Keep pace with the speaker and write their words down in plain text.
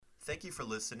Thank you for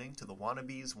listening to the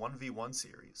Wannabes 1v1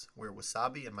 series, where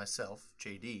Wasabi and myself,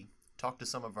 JD, talk to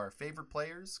some of our favorite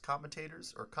players,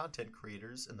 commentators, or content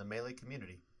creators in the Melee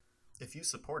community. If you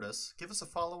support us, give us a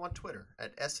follow on Twitter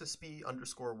at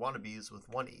SSB_wannabes with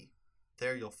 1E.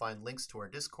 There you'll find links to our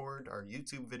Discord, our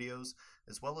YouTube videos,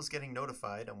 as well as getting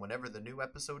notified on whenever the new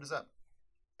episode is up.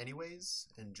 Anyways,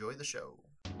 enjoy the show.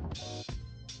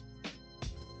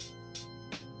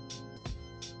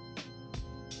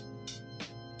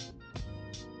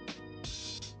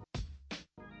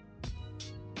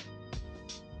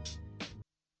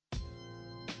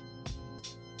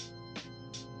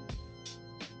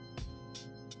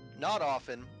 Not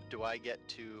often do I get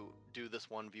to do this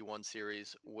 1v1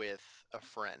 series with a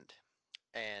friend,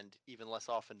 and even less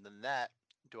often than that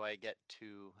do I get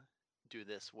to do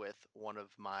this with one of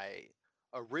my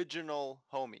original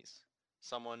homies,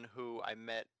 someone who I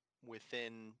met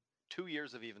within 2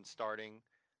 years of even starting,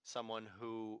 someone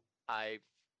who I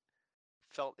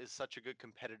felt is such a good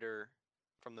competitor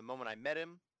from the moment I met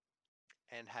him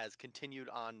and has continued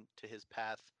on to his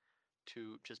path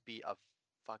to just be a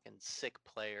fucking sick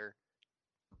player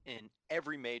in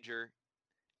every major.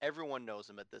 Everyone knows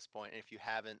him at this point, and if you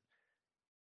haven't,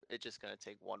 it's just gonna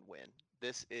take one win.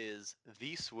 This is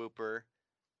TheSwooper,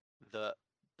 the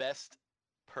best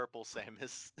purple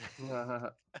Samus.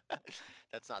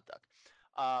 That's not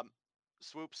Duck.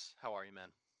 Swoops, how are you, man?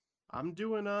 I'm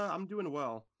doing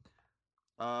well.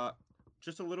 Uh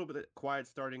just a little bit quiet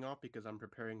starting off because I'm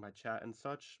preparing my chat and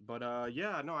such. But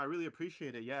yeah, no, I really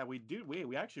appreciate it. Yeah, we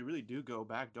actually really do go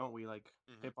back, don't we? Like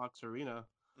Mm-hmm. Hitbox Arena.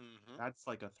 Mm-hmm. That's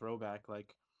like a throwback.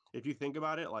 Like if you think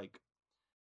about it, like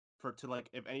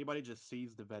if anybody just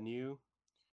sees the venue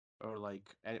or like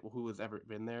who has ever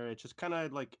been there, it's just kind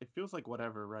of like it feels like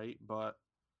whatever, right? But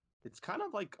it's kind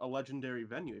of like a legendary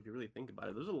venue if you really think about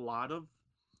it. There's a lot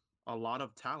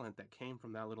of talent that came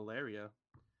from that little area.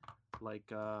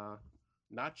 Like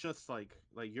not just like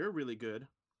you're really good,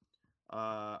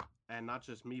 uh and not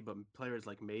just me, but players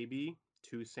like Maybe,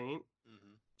 Two Saint,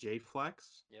 Mm-hmm. J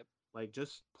Flex, Yep. like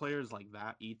just players like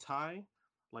that, Etai,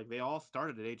 like they all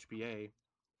started at HBA.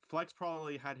 Flex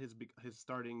probably had his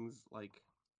startings like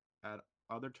at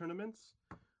other tournaments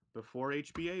before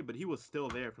HBA, but he was still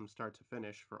there from start to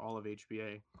finish for all of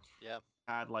HBA. Yeah.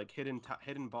 Had like hidden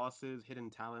bosses, hidden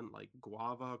talent like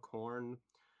Guava, Corn,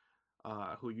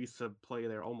 who used to play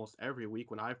there almost every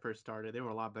week when I first started. They were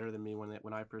a lot better than me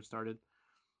when I first started.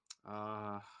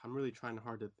 I'm really trying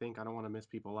hard to think. I don't want to miss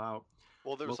people out.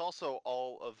 Well, there's Well, also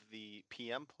all of the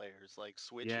PM players like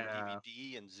Switch and yeah.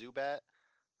 DVD and Zubat.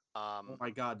 Oh Um, my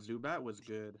God, Zubat was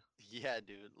good. yeah,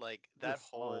 dude. Like He was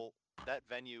solid. that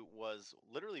venue was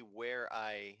literally where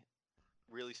I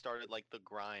really started like the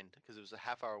grind because it was a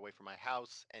half hour away from my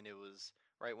house, and it was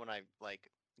right when I like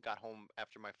got home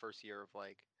after my first year of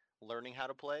like learning how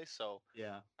to play. So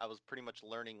Yeah. I was pretty much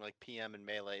learning like PM and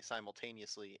Melee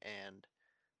simultaneously, and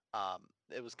um,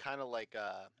 it was kind of like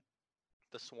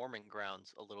the swarming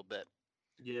grounds a little bit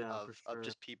Yeah, of for of sure.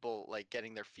 just people like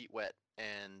getting their feet wet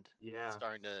and Yeah.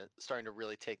 starting to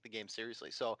really take the game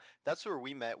seriously. So that's where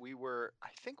we met. We were, I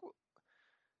think,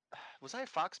 was I a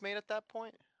Foxmate at that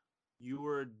point? You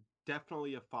were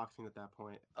definitely a Foxing at that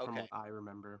point, from Okay, what I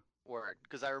remember. word.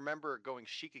 Because I remember going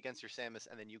Sheik against your Samus,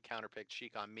 and then you counterpicked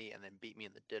Sheik on me, and then beat me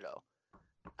in the Ditto.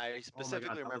 I Oh my God, specifically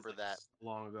that was remember like that. so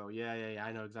long ago. Yeah, yeah, yeah.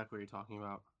 I know exactly what you're talking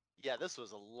about. Yeah, this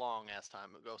was a long ass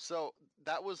time ago. So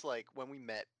that was like when we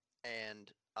met,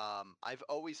 and I've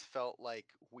always felt like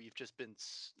we've just been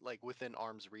like within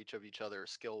arm's reach of each other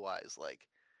skill wise, like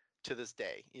to this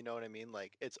day. You know what I mean?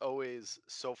 Like it's always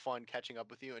so fun catching up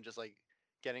with you and just like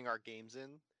getting our games in.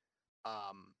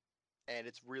 Um, and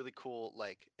it's really cool.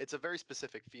 Like it's a very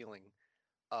specific feeling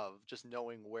of just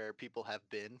knowing where people have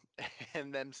been,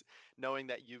 and then knowing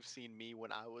that you've seen me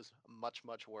when I was much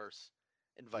much worse,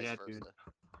 and vice Yeah, dude. versa.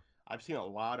 I've seen a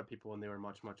lot of people when they were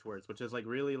much, much worse, which is like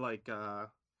really like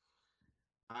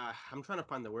I'm trying to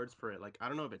find the words for it. Like I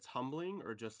don't know if it's humbling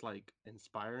or just like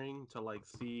inspiring to like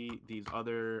see these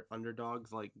other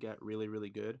underdogs like get really, really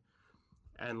good.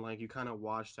 And like you kind of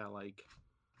watch that like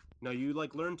no, you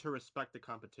like learn to respect the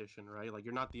competition, right? Like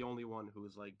you're not the only one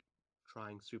who's like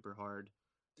trying super hard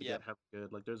to get Yep. hella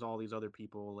good. Like there's all these other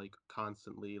people like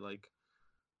constantly like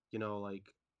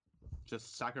like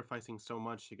just sacrificing so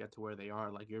much to get to where they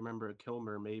are. Like you remember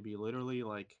Kilmer maybe literally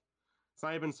like it's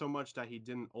not even so much that he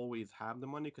didn't always have the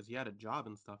money because he had a job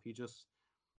and stuff. He just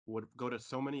would go to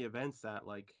so many events that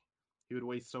like he would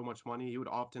waste so much money. He would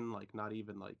often like not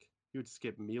even like he would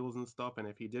skip meals and stuff. And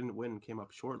if he didn't win and came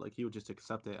up short, like he would just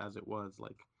accept it as it was.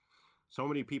 Like so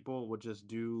many people would just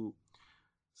do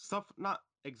stuff not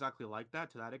exactly like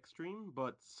that to that extreme,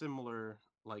 but similar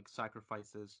like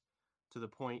sacrifices to the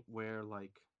point where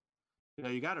like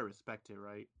you gotta respect it,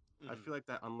 right? I Hmm. feel like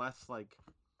that unless like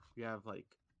you have like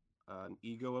an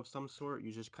ego of some sort,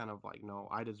 you just kind of like, no,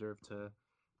 I deserve to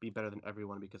be better than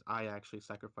everyone because I actually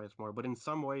sacrifice more. But in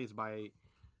some ways, by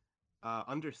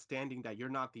understanding that you're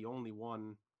not the only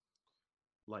one,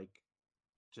 like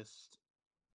just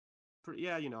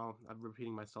yeah, I'm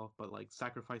repeating myself, but like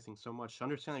sacrificing so much, to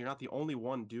understand that you're not the only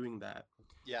one doing that,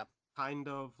 Yeah. kind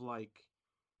of like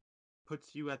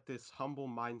puts you at this humble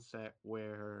mindset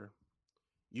where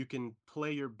you can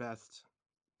play your best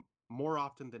more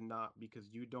often than not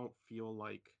because you don't feel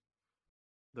like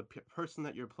the person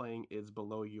that you're playing is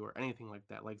below you or anything like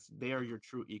that. Like they are Hmm. your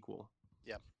true equal.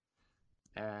 Yeah.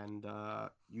 And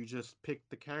you just pick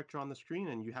the character on the screen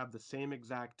and you have the same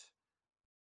exact,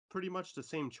 pretty much the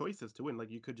same choices to win.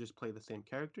 Like you could just play the same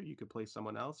character, you could play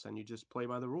someone else, and you just play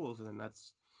by the rules. And then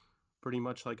that's pretty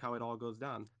much like how it all goes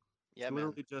down. It's Yeah, man.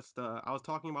 literally just, I was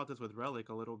talking about this with Relic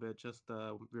a little bit, just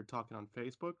we were talking on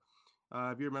Facebook.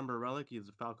 If you remember Relic, he's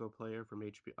a Falco player from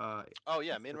HP. Oh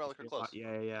yeah, me and Relic are HP a lot. close.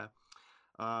 Yeah, yeah,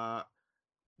 yeah.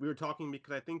 We were talking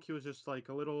because I think he was just like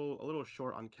a little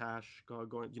short on cash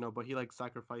going, but he like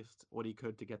sacrificed what he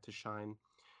could to get to shine.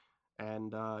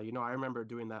 And I remember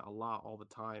doing that a lot all the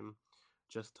time,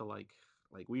 just to like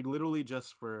we literally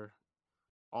just for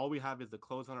all we have is the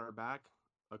clothes on our back,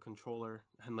 a controller,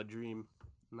 and the dream,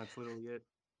 and that's literally it.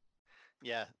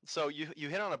 Yeah. So you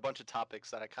hit on a bunch of topics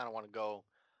that I kind of want to go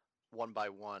one by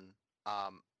one.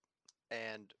 Um,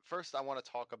 and first, I want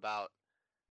to talk about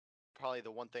probably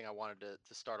the one thing I wanted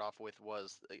to start off with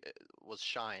was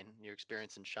Shine, your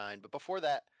experience in Shine. But before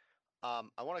that,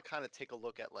 I want to kind of take a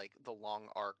look at like the long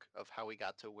arc of how we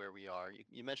got to where we are.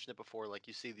 You mentioned it before, like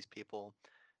you see these people,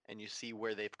 and you see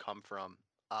where they've come from,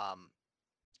 um,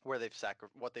 where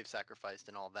what they've sacrificed,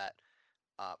 and all that.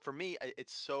 For me,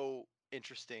 it's so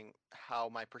interesting how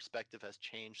my perspective has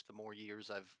changed the more years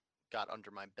I've got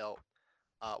under my belt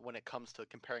when it comes to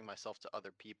comparing myself to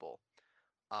other people.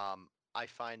 I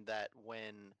find that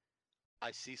when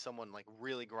I see someone like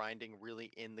really grinding,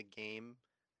 really in the game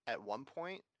at one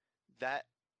point, that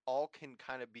all can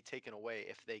kind of be taken away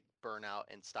if they burn out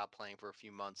and stop playing for a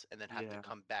few months and then have to Yeah,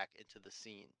 come back into the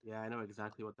scene. yeah, I know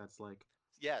exactly what that's like.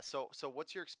 Yeah, so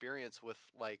what's your experience with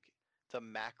like the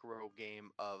macro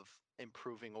game of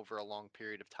improving over a long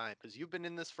period of time? Because you've been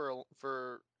in this for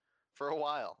a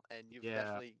while and you've Yeah,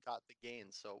 definitely got the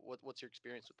gains. So what's your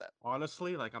experience with that?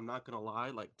 honestly, like I'm not gonna lie,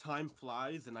 like time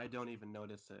flies and I don't even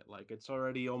notice it. Like it's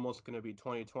already almost gonna be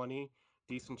 2020.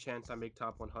 Decent chance I make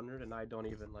top 100, and I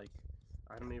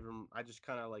just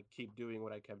kind of like keep doing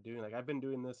what I kept doing. Like I've been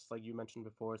doing this, like you mentioned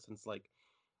before, since like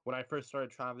when I first started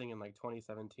traveling in like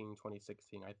 2017,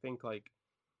 2016. I think like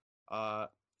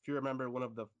if you remember one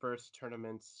of the first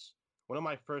tournaments, one of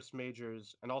my first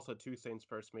majors, and also Two Saints'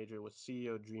 first major was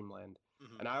CEO Dreamland.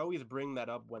 Hmm. And I always bring that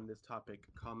up when this topic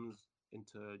comes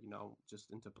into, just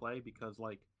into play because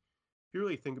like if you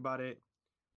really think about it,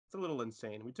 it's a little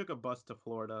insane. We took a bus to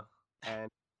Florida and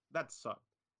that sucked.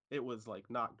 It was like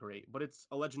not great, but it's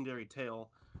a legendary tale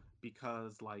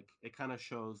because like it kind of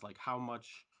shows like how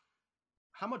much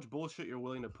bullshit you're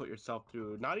willing to put yourself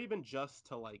through, not even just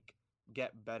to like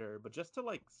get better, but just to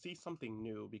like see something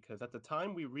new because at the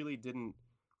time we really didn't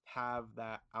have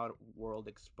that out world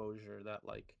exposure that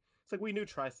like it's like we knew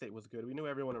Tri-State was good. We knew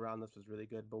everyone around us was really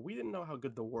good, but we didn't know how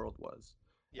good the world was.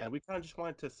 Yeah. And we kind of just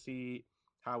wanted to see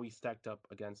how we stacked up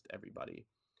against everybody.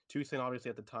 Tucson obviously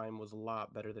at the time was a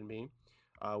lot better than me.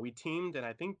 We teamed and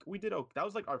I think we did okay. That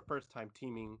was like our first time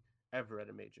teaming ever at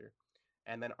a major.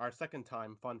 And then our second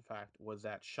time, fun fact, was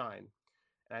at Shine.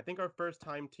 And I think our first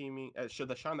time teaming,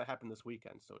 the Shine that happened this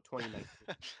weekend, so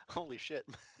 2019. Holy shit.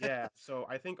 Yeah, so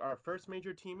I think our first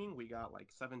major teaming, we got like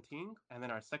 17th, and then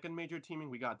our second major teaming,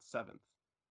 we got 7th.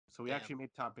 So we Damn. actually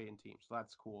made top 8 in teams, so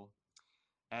that's cool.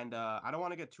 And I don't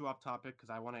want to get too off topic because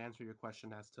I want to answer your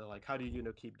question as to like how do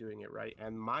you keep doing it right?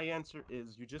 And my answer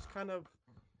is you just kind of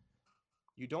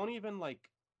you don't even like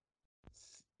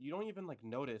you don't even like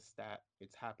notice that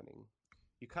it's happening.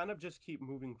 You kind of just keep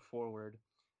moving forward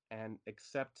and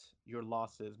accept your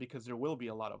losses because there will be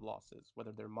a lot of losses,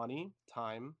 whether they're money,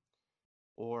 time,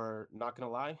 or not gonna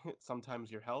lie,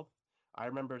 sometimes your health. I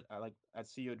remember like at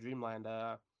CEO Dreamland,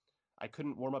 I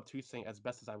couldn't warm up Tuesday as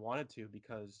best as I wanted to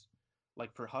because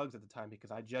like for hugs at the time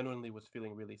because I genuinely was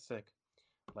feeling really sick.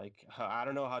 Like I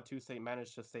don't know how Tuesday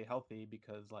managed to stay healthy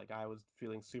because like I was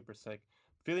feeling super sick,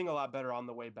 feeling a lot better on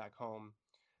the way back home.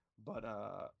 But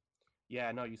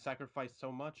yeah, no, you sacrifice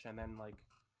so much and then like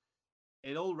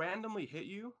it'll randomly hit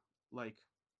you like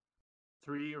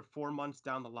 3 or 4 months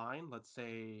down the line, let's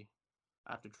say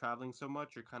after traveling so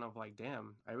much, you're kind of like,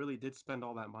 damn, I really did spend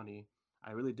all that money.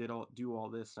 I really did do all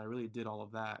this, and I really did all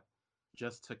of that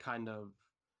just to kind of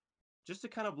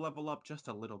level up just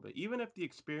a little bit. Even if the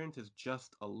experience is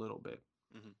just a little bit.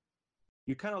 Hmm.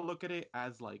 You kind of look at it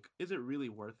as like, is it really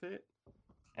worth it?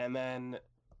 And then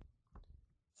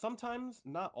sometimes,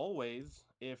 not always,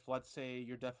 if let's say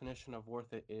your definition of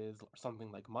worth it is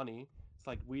something like money, it's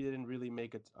like we didn't really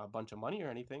make a bunch of money or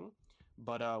anything,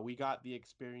 but we got the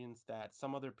experience that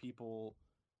some other people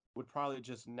would probably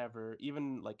just never,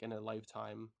 even like in a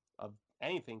lifetime of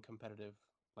anything competitive,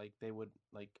 like they would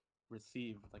like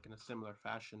receive like in a similar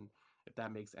fashion, if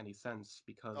that makes any sense.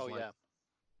 Because Oh like yeah.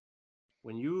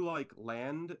 when you like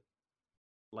land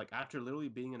like after literally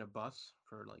being in a bus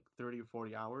for like 30 or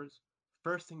 40 hours,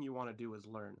 first thing you want to do is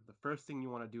learn. The first thing you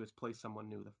want to do is play someone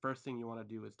new. The first thing you want to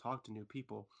do is talk to new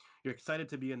people. You're excited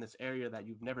to be in this area that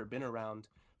you've never been around.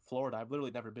 Florida. I've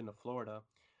literally never been to Florida.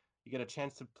 You get a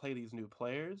chance to play these new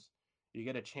players. You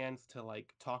get a chance to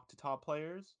like talk to top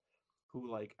players who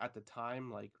like at the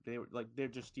time like they're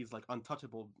just these like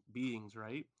untouchable beings,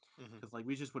 right? Hmm. Because like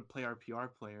we just would play our PR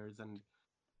players and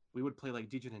we would play like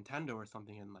DJ Nintendo or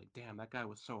something, and like, damn, that guy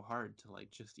was so hard to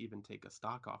like just even take a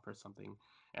stock off or something.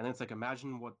 And then it's like,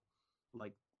 imagine what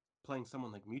like playing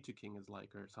someone like Mewtwo King is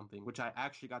like or something, which I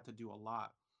actually got to do a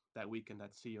lot that weekend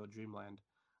at CEO Dreamland.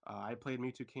 I played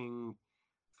Mewtwo King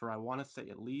for I want to say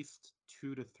at least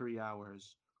 2 to 3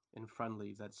 hours in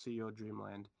friendlies at CEO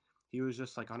Dreamland. He was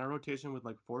just like on a rotation with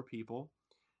like four people,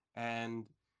 and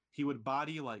he would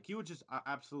he would just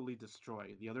absolutely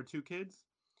destroy the other two kids.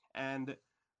 And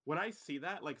when I see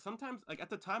that, like sometimes like at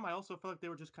the time I also felt like they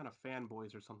were just kind of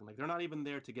fanboys or something. Like they're not even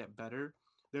there to get better.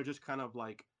 They're just kind of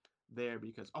like there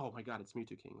because oh my god, it's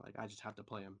Mewtwo King. Like I just have to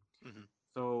play him. Hmm.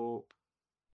 So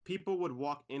people would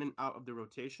walk in and out of the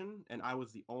rotation, and I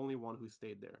was the only one who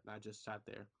stayed there. And I just sat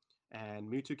there.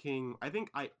 And Mewtwo King, I think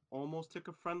I almost took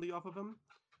a friendly off of him.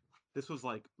 This was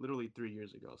like literally 3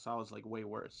 years ago, so I was like way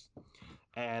worse.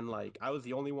 And like I was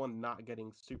the only one not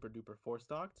getting super duper four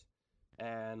stocked,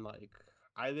 and like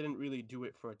I didn't really do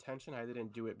it for attention. I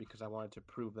didn't do it because I wanted to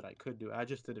prove that I could do it. I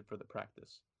just did it for the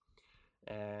practice,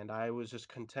 and I was just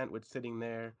content with sitting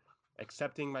there,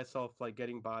 accepting myself like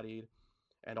getting bodied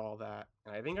and all that.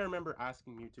 And I think I remember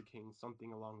asking Mewtwo King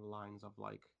something along the lines of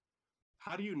like,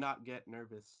 "How do you not get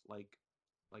nervous like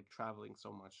traveling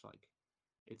so much? Like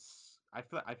it's I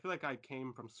feel like I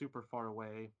came from super far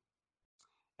away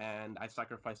and I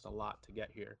sacrificed a lot to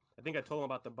get here." I think I told him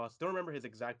about the bus. Don't remember his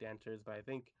exact answers, but I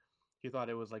think he thought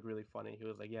it was like really funny. He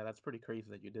was like, "Yeah, that's pretty crazy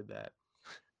that you did that."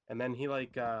 And then he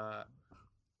like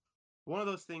one of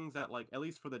those things that like at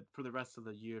least for the rest of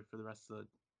the year, for the rest of the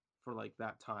for like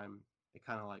that time, it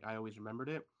kind of like I always remembered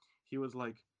it. He was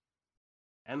like,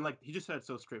 and like he just said it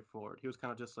so straightforward. He was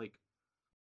kind of just like,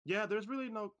 "Yeah, there's really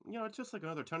no, it's just like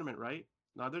another tournament, right?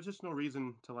 No, there's just no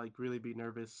reason to like really be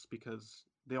nervous because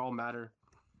they all matter."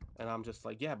 And I'm just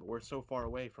like, yeah, but we're so far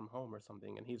away from home or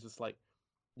something. And he's just like,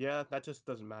 yeah, that just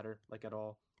doesn't matter like at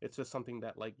all. It's just something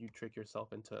that like you trick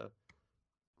yourself into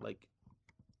like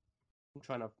I'm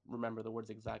trying to remember the words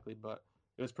exactly, but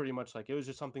it was pretty much like it was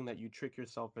just something that you trick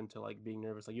yourself into like being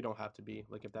nervous. Like you don't have to be,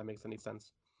 like if that makes any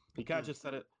sense. He kind of Hmm. just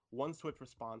said it one swift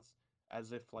response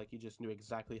as if like he just knew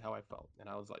exactly how I felt. And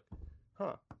I was like,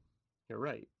 huh, you're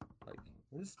right. Like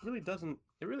this really doesn't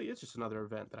it really is just another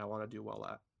event that I want to do well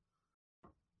at.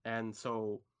 And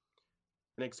so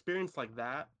an experience like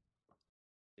that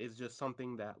is just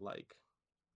something that like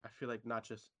I feel like not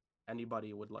just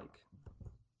anybody would like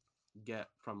get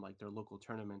from like their local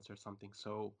tournaments or something.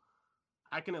 So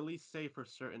I can at least say for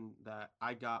certain that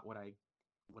I got what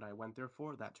I went there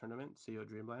for, that tournament, CEO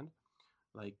Dreamland.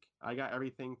 Like I got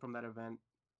everything from that event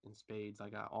in spades. I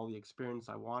got all the experience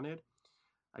I wanted.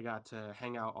 I got to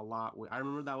hang out a lot with I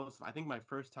remember that was I think my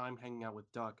first time hanging out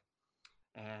with Duck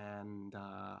and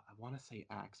I want to say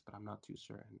Axe, but I'm not too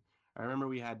certain. I remember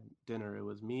we had dinner. It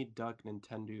was me, Duck,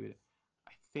 Nintendo.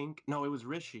 I think no, it was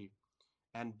Rishi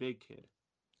and Big Kid,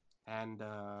 and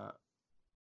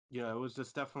it was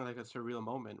just definitely like a surreal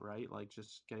moment, right? Like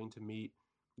just getting to meet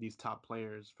these top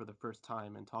players for the first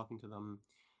time and talking to them,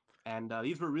 and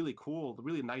these were really cool,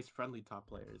 really nice, friendly top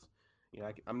players.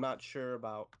 I'm not sure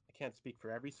about. I can't speak for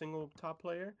every single top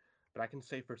player, but I can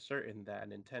say for certain that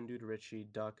Nintendo, Richie,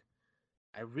 Duck.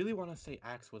 I really want to say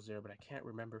Axe was there, but I can't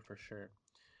remember for sure.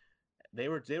 They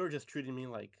were just treating me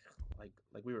like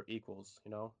we were equals,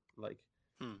 Like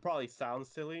Hmm. probably sounds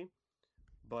silly,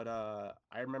 but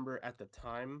I remember at the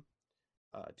time,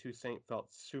 Toussaint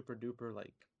felt super duper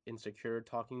like insecure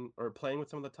talking or playing with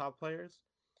some of the top players.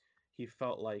 He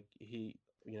felt like he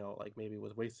like maybe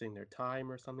was wasting their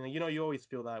time or something. You always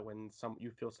feel that when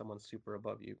you feel someone's super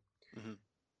above you. Hmm.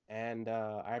 And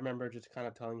I remember just kind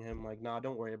of telling him like, "Nah,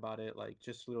 don't worry about it. Like,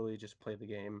 just literally just play the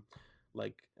game.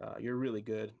 Like, you're really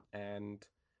good, and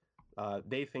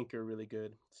they think you're really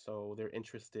good, so they're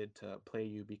interested to play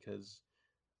you because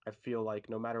I feel like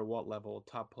no matter what level,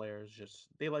 top players just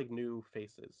they like new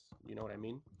faces. You know what I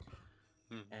mean?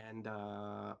 Hmm. And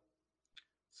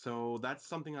so that's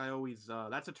something I always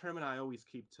that's a tournament I always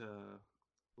keep to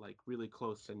like really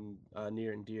close and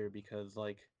near and dear because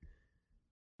like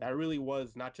that really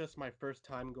was not just my first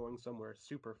time going somewhere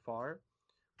super far,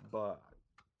 but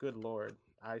good lord,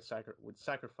 would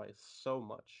sacrifice so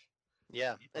much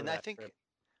Yeah, for and I that think trip.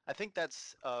 I think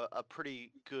that's a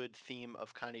pretty good theme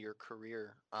of kind of your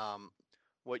career.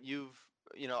 What you've,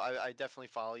 I definitely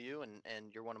follow you,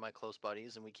 and you're one of my close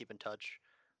buddies, and we keep in touch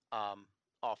um,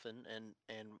 often.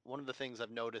 And one of the things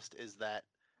I've noticed is that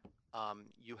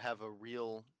you have a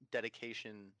real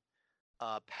dedication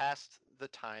past the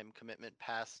time commitment,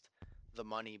 past the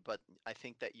money, but I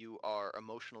think that you are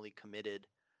emotionally committed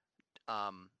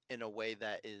in a way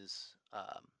that is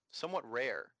somewhat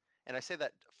rare. And I say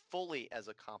that fully as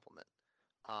a compliment.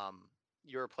 Um,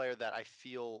 you're a player that I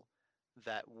feel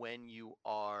that when you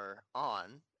are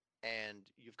on, and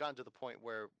you've gotten to the point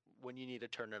where when you need to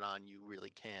turn it on, you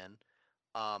really can.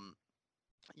 Um,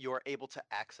 you're able to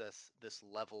access this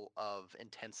level of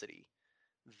intensity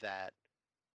that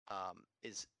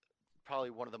is probably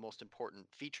one of the most important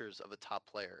features of a top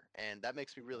player, and that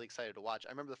makes me Yeah. really excited to watch.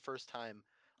 I remember the first time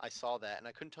I saw that, and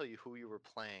I couldn't tell you who you were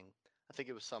playing. I think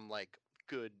it was some like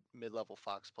good mid-level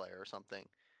Fox player or something.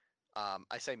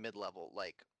 I say mid-level,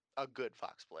 like a good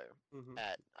Fox player Hmm.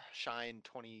 at Shine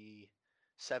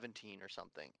 2017 or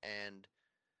something, and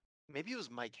maybe it was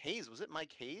Mike Hayes. Was it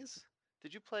Mike Hayes?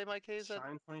 Did you play Mike Hayes at?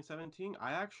 Shine 2017.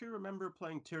 I actually remember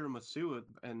playing Tiramisu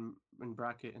in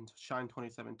bracket in Shine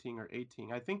 2017 or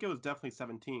 18. I think it was definitely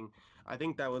 17. I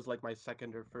think that was like my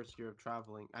second or first year of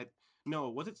traveling. I No,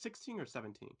 was it 16 or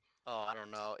 17? Oh, I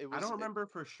don't know. It I don't was. remember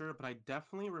for sure, but I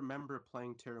definitely remember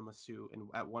playing Tiramisu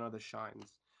at one of the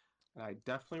shines. And I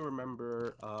definitely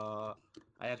remember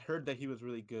I had heard that he was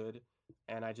really good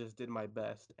and I just did my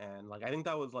best and like I think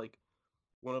that was like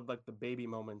one of like the baby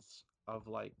moments of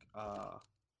like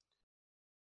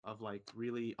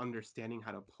really understanding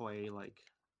how to play like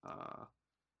uh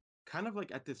kind of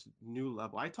like at this new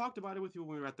level. I talked about it with you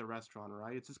when we were at the restaurant,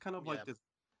 right? It's just kind of Yeah. like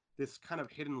this kind of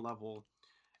hidden level.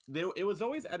 It was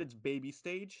always at its baby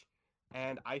stage,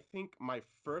 and I think my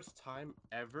first time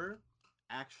ever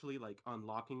actually like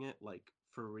unlocking it like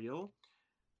for real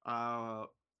uh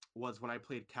was when I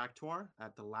played Cactuar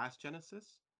at the last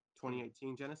Genesis, Hmm.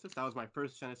 2018 Genesis. That was my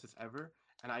first Genesis ever,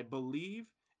 and I believe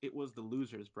it was the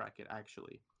losers bracket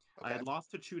actually. I Okay. had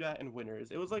lost to Chudat and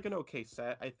winners. It was like an okay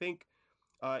set. I think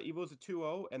Evo was a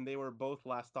 2-0, and they were both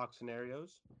last stock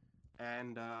scenarios.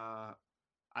 And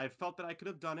I felt that I could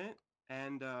have done it,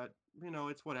 and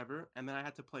it's whatever. And then I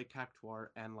had to play Cactuar,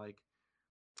 and like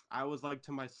I was like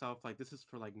to myself, like this is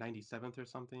for like 97th or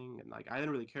something, and like I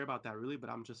didn't really care about that really, but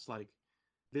I'm just like,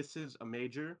 this is a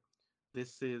major.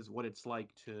 This is what it's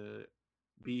like to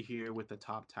be here with the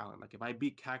top talent. Like if I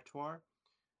beat Cactuar,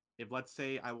 if let's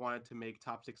say I wanted to make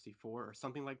top 64 or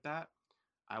something like that,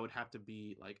 I would have to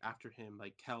be like after him,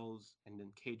 like Kells and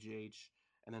then KGH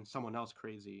and then someone else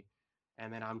crazy.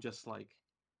 And then I'm just like,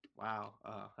 wow,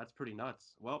 that's pretty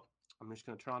nuts. Well, I'm just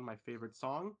gonna turn on my favorite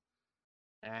song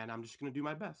and I'm just gonna do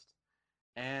my best.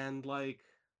 And like,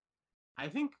 I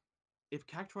think if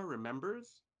Cactuar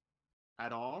remembers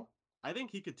at all, I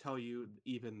think he could tell you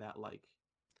even that like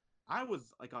I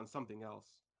was like on something else.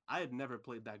 I had never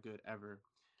played that good ever.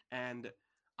 And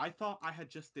I thought I had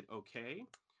just did okay,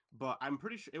 but I'm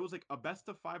pretty sure it was like a best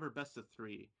of 5 or best of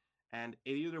 3. And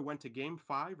it either went to game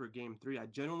 5 or game 3. I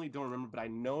genuinely don't remember, but I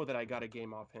know that I got a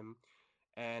game off him.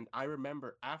 And I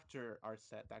remember after our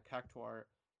set that Cactuar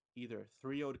either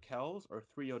 3-0'd Kells or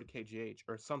 3-0'd KGH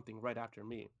or something right after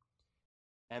me.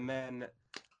 And then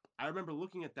I remember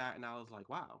looking at that and I was like,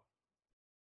 wow,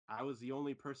 I was the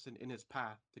only person in his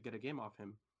path to get a game off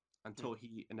him Hmm. until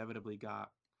he inevitably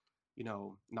got,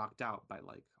 knocked out by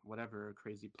like whatever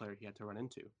crazy player he had to run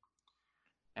into.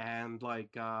 And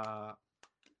like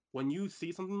when you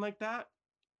see something like that,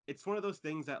 it's one of those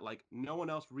things that like no one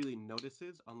else really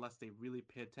notices unless they really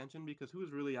pay attention because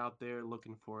who's really out there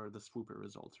looking for the swooper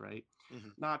results, right? Hmm.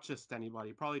 Not just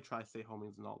anybody, probably tri-state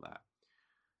homies and all that.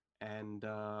 And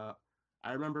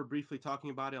I remember briefly talking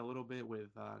about it a little bit with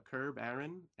Curb,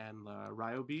 Aaron, and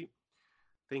Ryobeat.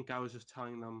 Think I was just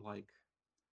telling them like,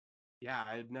 yeah,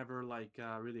 I had never like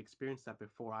really experienced that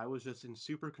before. I was just in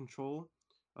super control,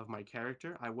 of my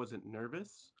character. I wasn't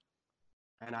nervous,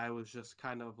 and I was just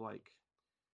kind of like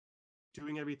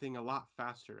doing everything a lot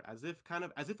faster, as if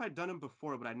I'd done it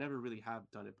before, but I never really have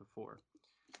done it before.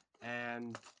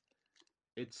 And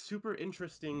it's super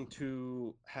interesting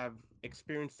to have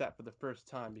experienced that for the first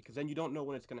time because then you don't know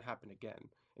when it's going to happen again.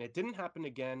 And it didn't happen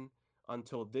again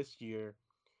until this year.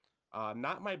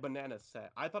 Not my banana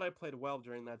set. I thought I played well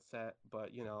during that set,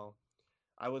 but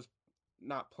I was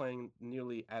not playing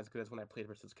nearly as good as when I played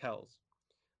versus Kells.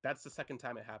 That's the second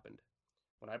time it happened.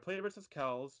 When I played versus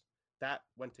Kells, that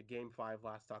went to game 5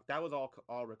 last talk. That was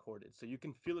all recorded, so you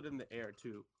can feel it in the air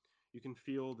too. You can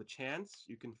feel the chants,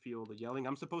 you can feel the yelling.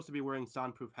 I'm supposed to be wearing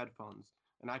soundproof headphones,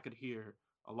 and I could hear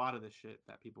a lot of the shit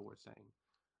that people were saying.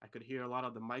 I could hear a lot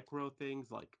of the micro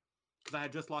things, like because I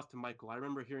had just lost to Michael. I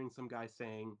remember hearing some guy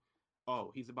saying,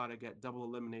 "Oh, he's about to get double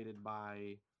eliminated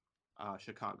by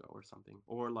Chicago or something,"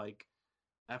 or like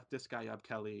F this guy up,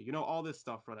 Kelly. All this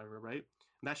stuff, whatever, right?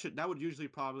 And that would usually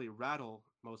probably rattle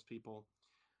most people.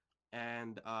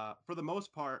 And for the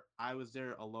most part, I was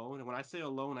there alone. And when I say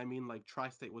alone, I mean like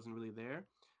Tri-State wasn't really there.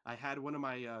 I had one of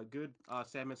my good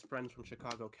Samus friends from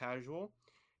Chicago Casual.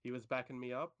 He was backing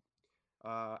me up.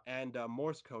 And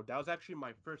Morse Code. That was actually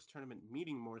my first tournament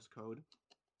meeting Morse Code.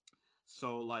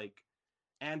 So like,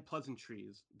 and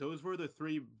Pleasantries. Those were the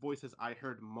three voices I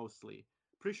heard mostly.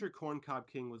 Pretty sure Corncob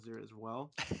King was there as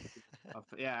well.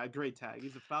 Yeah, a great tag.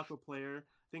 He's a Falco player.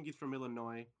 I think he's from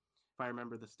Illinois, if I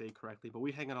remember the state correctly. But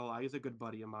we hang out a lot. He's a good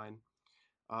buddy of mine.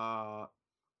 Uh,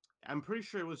 I'm pretty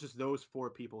sure it was just those four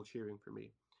people cheering for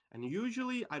me. And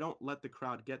usually I don't let the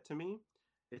crowd get to me.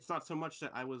 It's not so much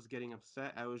that I was getting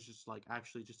upset. I was just like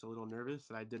actually just a little nervous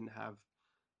that I didn't have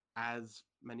as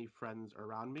many friends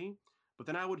around me. But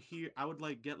then I would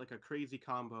like get like a crazy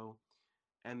combo,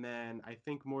 and then I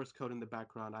think Morse code in the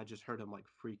background. I just heard him like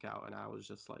freak out, and I was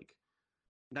just like,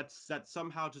 that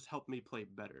somehow just helped me play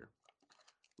better.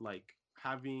 Like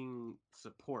having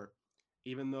support,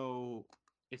 even though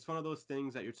it's one of those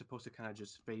things that you're supposed to kind of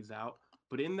just phase out.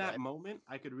 But in that Right. moment,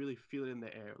 I could really feel it in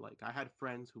the air. Like I had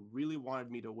friends who really wanted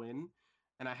me to win,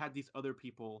 and I had these other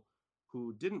people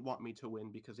who didn't want me to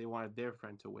win because they wanted their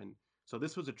friend to win. So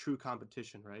this was a true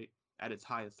competition, right? At its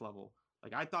highest level.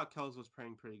 Like I thought Kels was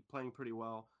playing pretty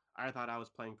well. I thought I was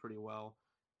playing pretty well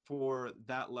for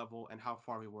that level and how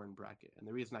far we were in bracket. And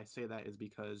the reason I say that is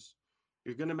because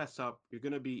you're going to mess up. You're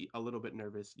going to be a little bit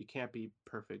nervous. You can't be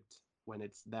perfect when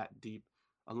it's that deep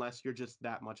unless you're just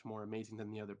that much more amazing than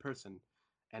the other person.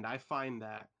 And I find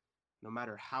that no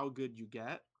matter how good you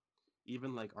get,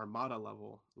 even like Armada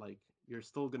level, like you're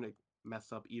still going to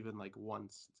mess up even like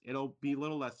once. It'll be a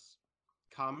little less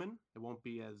common.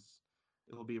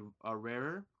 It'll be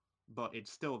rarer, but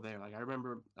it's still there. Like I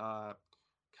remember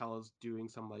Kello's doing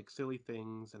some like silly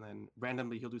things, and then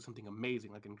randomly he'll do something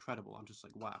amazing, like incredible. I'm just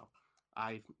like, wow,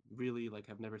 I really like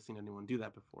have never seen anyone do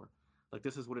that before. Like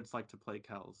this is what it's like to play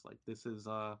Kells. Like this is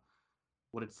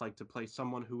what it's like to play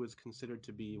someone who is considered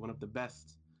to be one of the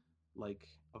best like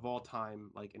of all time,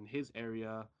 like in his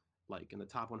area, like in the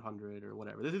top 100 or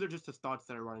whatever. These are just the thoughts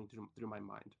that are running through my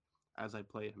mind as I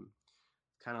play him.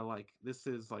 Kind of like this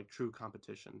is like true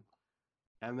competition.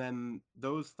 And then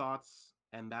those thoughts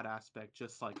and that aspect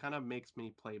just like kind of makes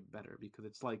me play better because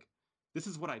it's like this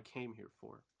is what I came here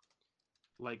for.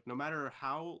 Like no matter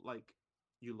how like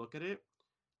you look at it,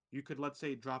 you could let's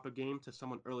say drop a game to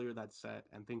someone earlier that set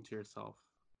and think to yourself,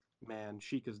 man,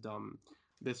 Sheik is dumb,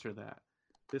 this or that.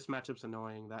 This matchup's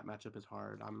annoying, that matchup is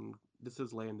hard. This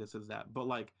is lame, this is that. But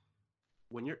like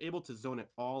when you're able to zone it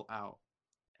all out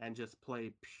and just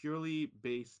play purely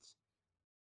based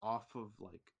off of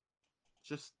like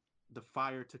just the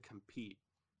fire to compete,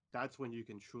 that's when you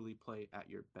can truly play at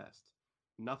your best.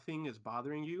 Nothing is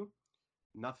bothering you,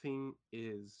 nothing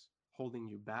is holding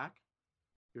you back.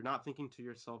 You're not thinking to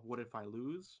yourself, what if I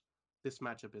lose? This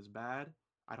matchup is bad.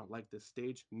 I don't like this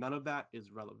stage. None of that is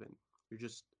relevant. You're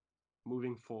just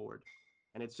moving forward.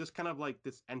 And it's just kind of like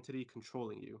this entity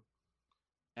controlling you.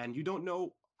 And you don't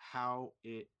know how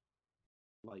it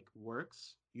like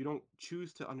works. You don't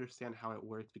choose to understand how it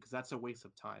works because that's a waste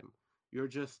of time. You're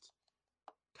just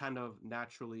kind of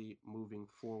naturally moving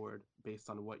forward based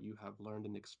on what you have learned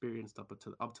and experienced up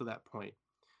to that point.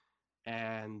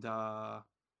 And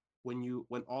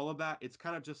when all of that, it's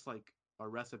kind of just like a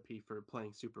recipe for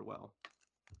playing super well.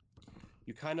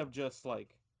 You kind of just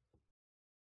like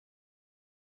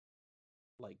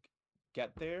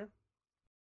get there,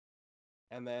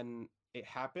 and then it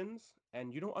happens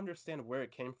and you don't understand where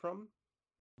it came from,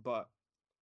 but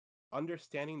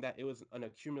understanding that it was an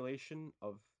accumulation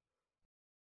of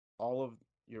all of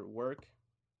your work,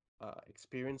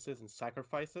 experiences and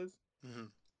sacrifices, Hmm.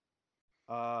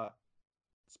 uh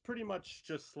it's pretty much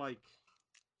just like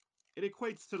it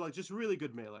equates to like just really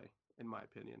good melee, in my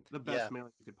opinion, the Yeah. best melee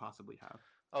you could possibly have.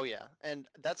 Oh yeah, and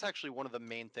that's actually one of the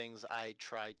main things I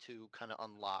try to kind of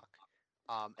unlock.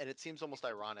 And it seems almost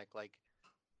ironic, like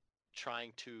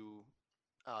trying to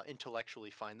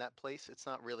intellectually find that place. It's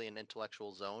not really an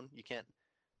intellectual zone. You can't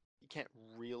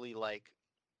really like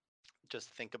just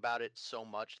think about it so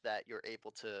much that you're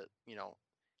able to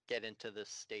get into this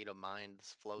state of mind,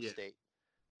 this flow Yeah, state.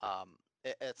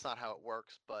 It's not how it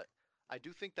works, but I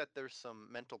do think that there's some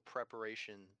mental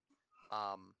preparation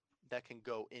um, that can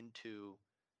go into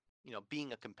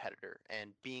being a competitor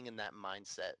and being in that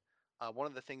mindset. One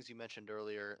of the things you mentioned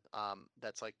earlier,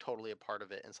 that's like totally a part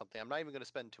of it and something I'm not even going to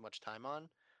spend too much time on,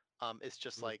 is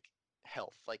just mhm, like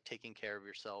health, like taking care of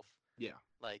yourself, yeah,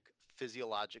 like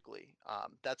physiologically.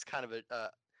 That's kind of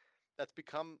that's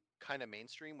become kind of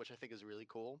mainstream, which I think is really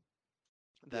cool.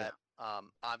 yeah, That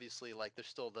obviously, like, there's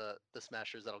still the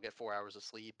smashers that'll get 4 hours of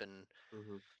sleep and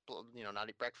hmm, not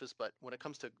eat breakfast, but when it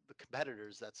comes to the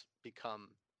competitors, that's become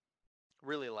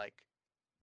really like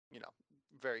you know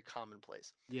very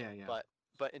commonplace. yeah, yeah,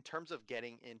 But in terms of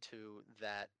getting into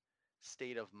that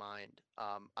state of mind,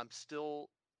 I'm still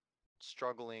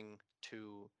struggling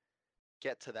to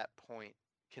get to that point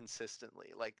consistently.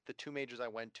 Like the two majors I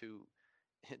went to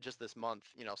just this month,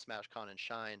 SmashCon and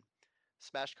Shine.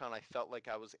 SmashCon, I felt like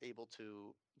I was able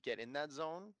to get in that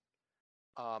zone,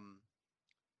 um,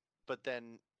 but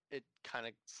then it kind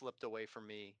of slipped away from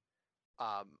me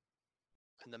um,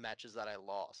 in the matches that I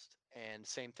lost. And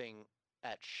same thing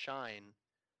at Shine,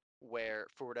 where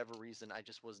for whatever reason I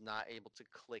just was not able to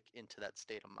click into that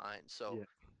state of mind. So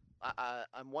yeah,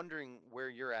 I'm wondering where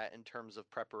you're at in terms of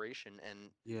preparation, and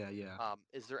yeah, yeah,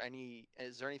 is there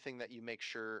anything that you make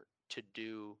sure to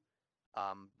do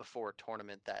before a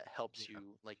tournament that helps yeah. you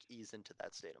like ease into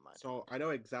that state of mind? So I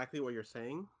know exactly what you're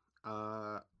saying,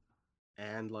 uh,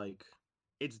 and like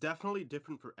it's definitely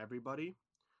different for everybody.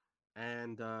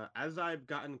 And as I've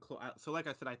gotten so like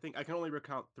I said, I think I can only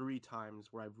recount 3 times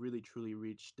where I've really truly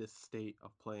reached this state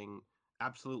of playing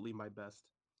absolutely my best,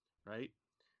 right?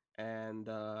 And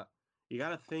you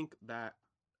got to think that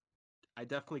I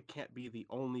definitely can't be the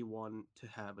only one to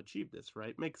have achieved this,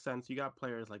 right? Makes sense. You got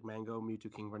players like Mango,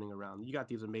 Mewtwo King running around. You got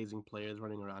these amazing players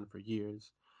running around for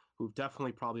years who've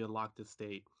definitely probably unlocked this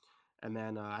state. And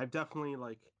then I've definitely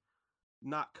like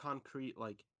not concrete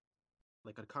like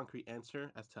a concrete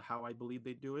answer as to how I believe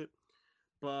they do it,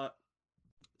 but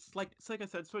it's like I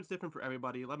said, so it's different for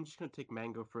everybody. I'm just gonna take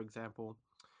Mango for example.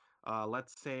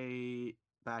 Let's say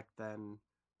back then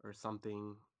or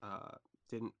something.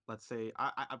 Didn't let's say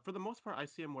I for the most part I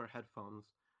see him wear headphones.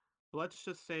 But let's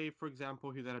just say for example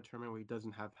he's at a tournament where he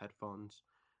doesn't have headphones,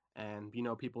 and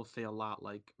people say a lot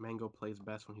like Mango plays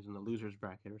best when he's in the losers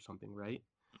bracket or something, right?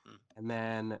 Mm-hmm. And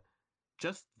then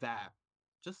just that,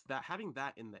 just that having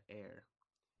that in the air,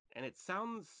 and it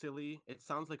sounds silly. It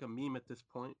sounds like a meme at this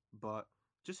point, but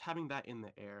just having that in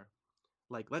the air.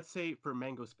 Like, let's say for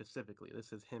Mango specifically,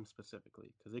 this is him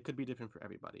specifically, because it could be different for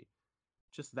everybody.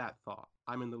 Just that thought.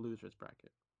 I'm in the loser's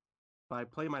bracket. If I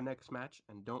play my next match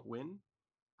and don't win,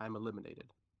 I'm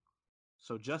eliminated.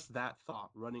 So just that thought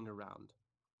running around,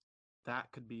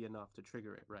 that could be enough to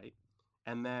trigger it, right?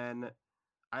 And then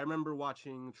I remember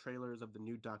watching trailers of the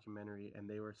new documentary, and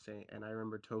they were saying, and I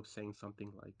remember Toph saying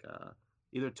something like,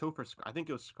 either Toph or Scar, I think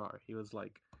it was Scar. He was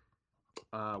like,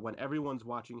 when everyone's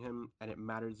watching him and it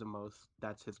matters the most,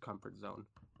 that's his comfort zone.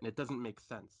 And it doesn't make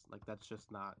sense. Like, that's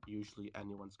just not usually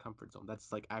anyone's comfort zone.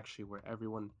 That's like actually where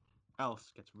everyone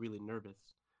else gets really nervous.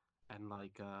 And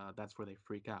like, that's where they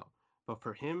freak out. But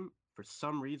for him, for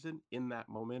some reason, in that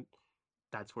moment,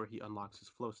 that's where he unlocks his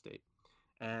flow state.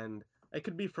 And it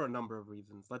could be for a number of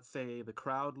reasons. Let's say the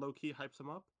crowd low key hypes him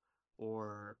up,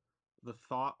 or the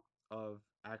thought of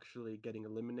actually getting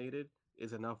eliminated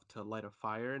is enough to light a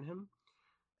fire in him.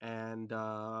 And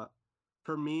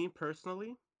for me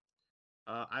personally,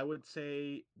 I would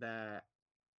say that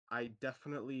I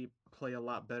definitely play a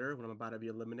lot better when I'm about to be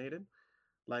eliminated.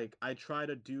 Like, I try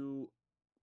to do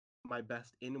my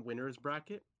best in winner's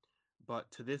bracket, but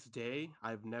to this day,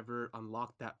 I've never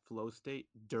unlocked that flow state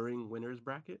during winner's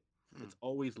bracket. Hmm. It's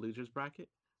always loser's bracket.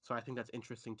 So I think that's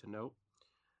interesting to note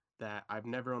that I've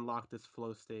never unlocked this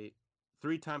flow state.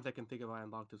 3 times I can think of I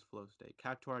unlocked this flow state.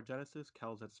 Cactuar Genesis,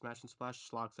 Kells at Smash and Splash,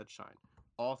 Slogs at Shine.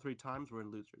 All 3 times were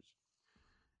in losers.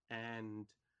 And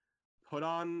put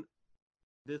on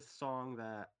this song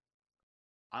that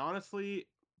I honestly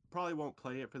probably won't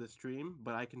play it for the stream,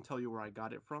 but I can tell you where I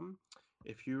got it from.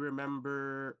 If you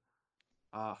remember,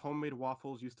 Homemade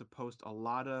Waffles used to post a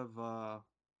lot of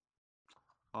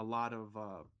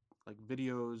like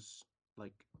videos,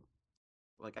 like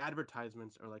like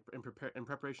advertisements or like in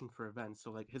preparation for events.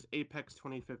 So like his Apex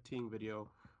 2015 video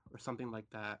or something like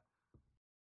that.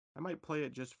 I might play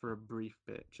it just for a brief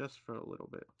bit, just for a little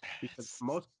bit, because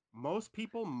most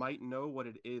people might know what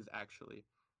it is actually.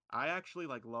 I actually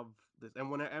like love this, and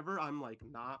whenever I'm like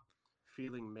not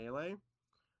feeling melee,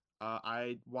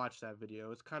 I watch that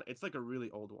video. It's like a really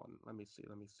old one. Let me see.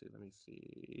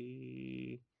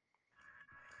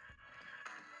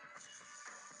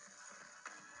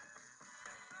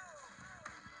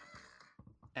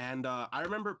 And I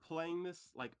remember playing this,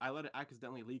 like I let it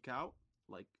accidentally leak out,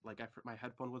 my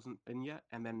headphone wasn't in yet,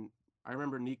 and then I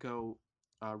remember Nico,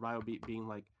 Ryobeat being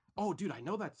like, "Oh, dude, I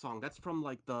know that song. That's from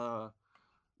like the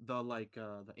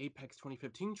Apex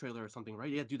 2015 trailer or something, right?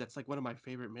 Yeah, dude, that's like one of my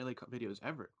favorite videos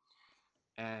ever."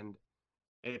 And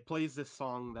it plays this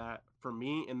song that, for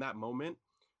me, in that moment,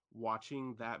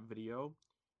 watching that video,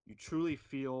 you truly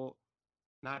feel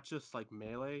not just like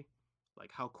melee,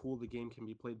 like how cool the game can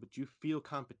be played, but you feel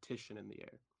competition in the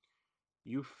air.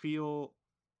 You feel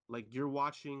like you're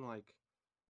watching, like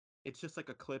it's just like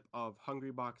a clip of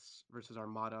Hungrybox versus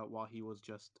Armada while he was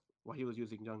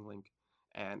using Young Link,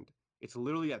 and it's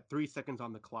literally at 3 seconds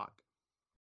on the clock,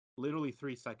 literally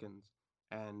 3 seconds,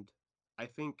 and I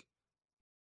think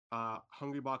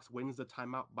Hungrybox wins the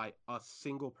timeout by a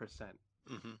single percent,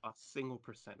 Mm-hmm. a single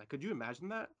percent. Like, could you imagine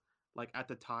that? Like at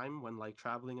the time when like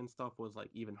traveling and stuff was like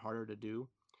even harder to do,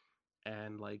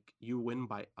 and like you win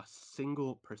by a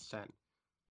single percent.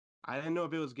 I didn't know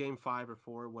if it was game 5 or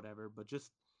 4, whatever, but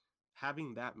just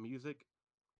having that music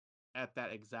at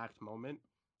that exact moment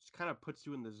just kind of puts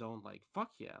you in the zone. Like, fuck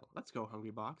yeah, let's go,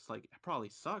 Hungry Box. Like, it probably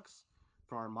sucks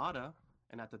for Armada,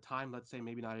 and at the time, let's say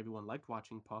maybe not everyone liked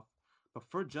watching Puff, but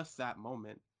for just that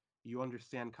moment, you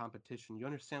understand competition. You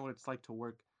understand what it's like to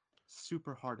work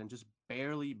super hard and just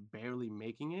barely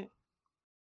making it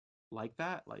like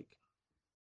that. Like,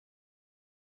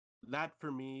 that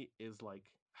for me is like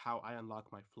how I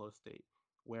unlock my flow state,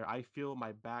 where I feel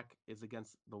my back is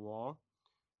against the wall,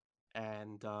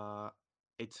 and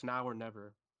it's now or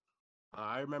never.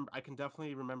 I can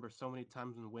definitely remember so many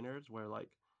times in winners where like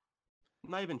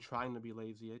I'm not even trying to be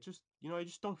lazy. It just, I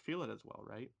just don't feel it as well,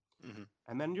 right? Mm-hmm.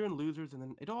 And then you're in losers, and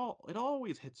then it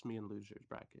always hits me in losers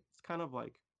bracket. It's kind of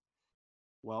like,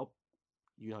 well,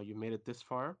 you made it this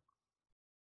far.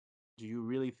 Do you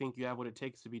really think you have what it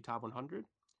takes to be top 100?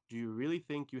 Do you really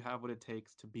think you have what it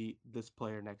takes to beat this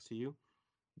player next to you?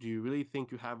 Do you really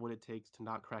think you have what it takes to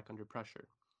not crack under pressure?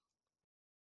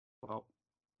 Well,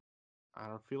 I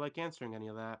don't feel like answering any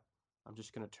of that. I'm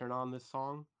just gonna turn on this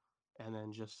song and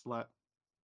then just let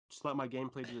my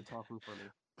gameplay do the talking for me.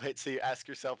 Wait, so you ask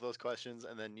yourself those questions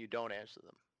and then you don't answer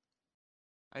them.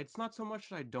 It's not so much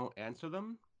that I don't answer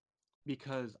them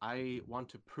because I want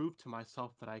to prove to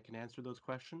myself that I can answer those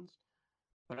questions,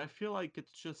 but I feel like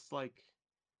it's just like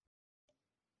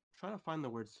trying to find the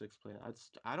words to explain it.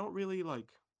 I don't really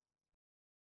like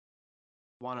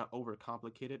want to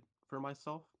overcomplicate it for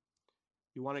myself.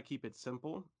 You want to keep it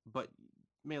simple, but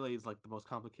melee is like the most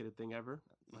complicated thing ever.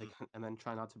 Mm-hmm. Like, and then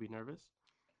try not to be nervous.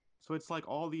 So it's like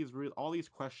all these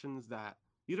questions that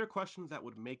these are questions that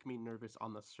would make me nervous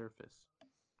on the surface,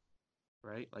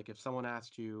 right? Like if someone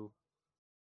asked you,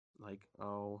 like,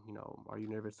 oh, are you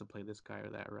nervous to play this guy or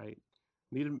that, right?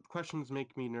 These questions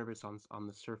make me nervous on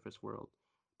the surface world,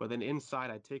 but then inside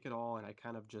I take it all and I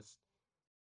kind of just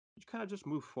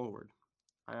move forward.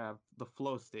 I have the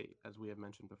flow state, as we have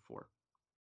mentioned before.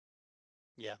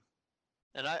 Yeah,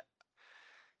 and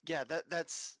yeah,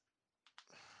 that's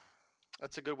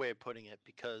a good way of putting it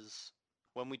because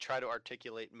when we try to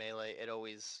articulate melee, it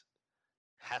always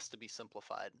has to be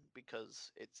simplified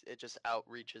because it just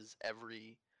outreaches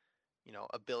every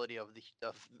ability of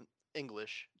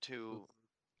English to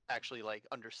actually like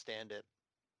understand it.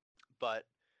 But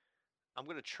I'm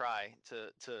gonna try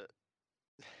to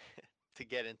to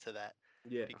get into that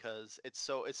Yeah. because it's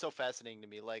so fascinating to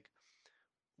me. Like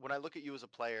when I look at you as a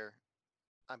player,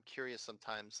 I'm curious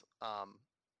sometimes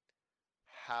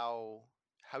how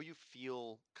how you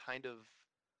feel kind of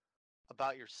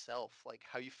about yourself, like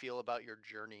how you feel about your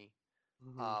journey.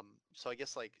 Hmm. So I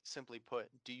guess like simply put,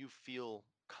 do you feel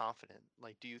confident?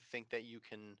 Like do you think that you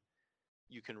can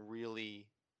really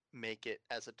make it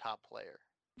as a top player?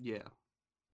 Yeah.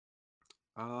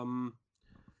 Um.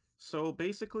 So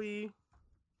basically,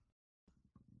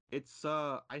 it's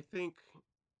I think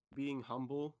being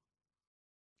humble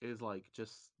is like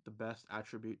just the best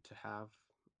attribute to have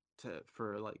to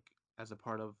for like as a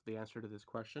part of the answer to this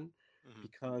question, Hmm.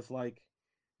 because like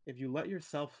if you let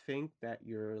yourself think that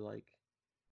you're like,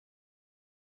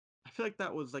 I feel like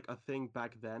that was like a thing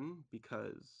back then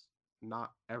because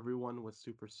not everyone was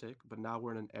super sick, but now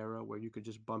we're in an era where you could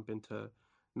just bump into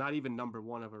not even number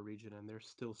one of a region and they're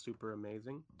still super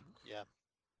amazing. Yeah.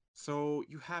 So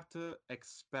you have to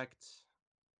expect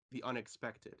the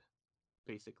unexpected,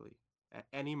 basically. At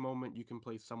any moment, you can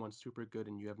play someone super good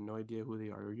and you have no idea who they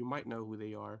are, or you might know who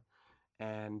they are,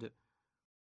 and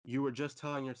you were just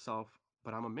telling yourself,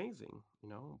 but I'm amazing,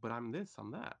 but I'm this,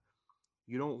 I'm that.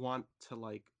 You don't want to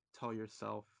like tell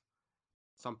yourself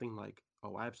something like,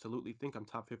 oh, I absolutely think I'm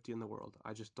top 50 in the world.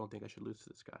 I just don't think I should lose to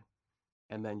this guy.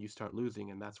 And then you start losing,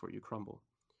 and that's where you crumble.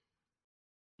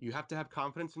 You have to have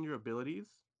confidence in your abilities.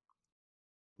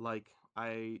 Like,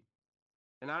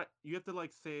 you have to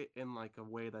like say it in like a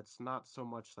way that's not so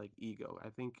much like ego. I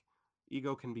think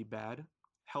ego can be bad.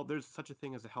 There's such a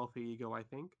thing as a healthy ego, I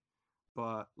think,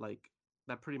 but like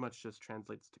that pretty much just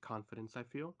translates to confidence, I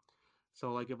feel.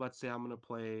 So like if let's say I'm gonna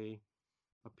play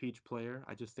a Peach player,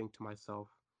 I just think to myself,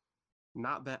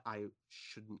 not that I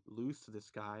shouldn't lose to this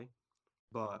guy,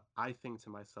 but I think to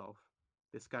myself,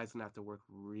 this guy's gonna have to work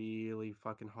really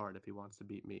fucking hard if he wants to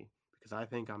beat me because I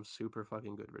think I'm super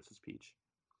fucking good versus Peach.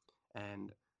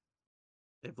 And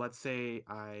if let's say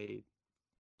I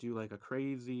do like a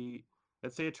crazy,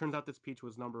 let's say it turns out this Peach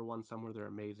was number one somewhere, they're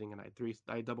amazing, and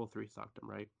I double three stocked him,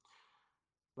 right?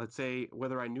 Let's say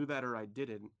whether I knew that or I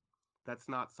didn't, that's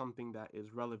not something that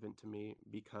is relevant to me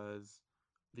because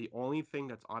the only thing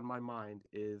that's on my mind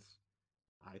is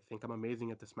I think I'm amazing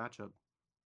at this matchup.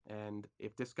 And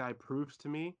if this guy proves to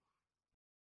me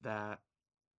that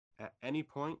at any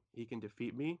point he can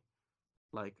defeat me,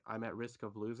 like I'm at risk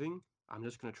of losing, I'm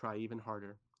just gonna try even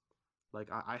harder. Like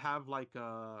I have like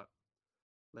a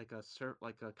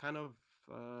kind of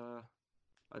uh,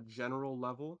 a general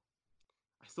level.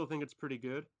 I still think it's pretty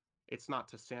good. It's not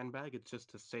to sandbag, it's just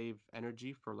to save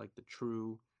energy for like the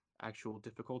true actual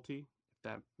difficulty, if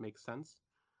that makes sense.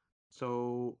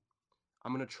 So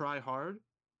I'm gonna try hard,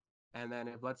 and then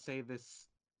if let's say this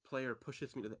player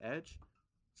pushes me to the edge,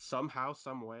 somehow,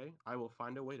 some way, I will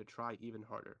find a way to try even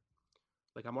harder.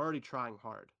 Like I'm already trying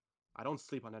hard. I don't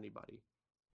sleep on anybody.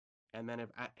 And then if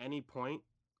at any point,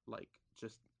 like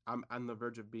just I'm on the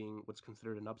verge of being what's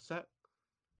considered an upset,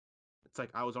 it's like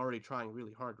I was already trying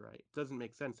really hard, right? It doesn't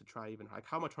make sense to try even like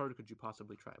how much harder could you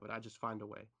possibly try? But I just find a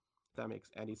way. If that makes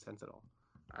any sense at all.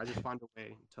 I just find a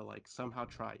way to like somehow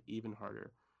try even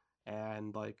harder.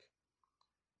 And like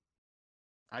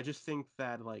I just think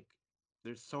that like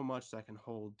there's so much that can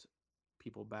hold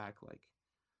people back, like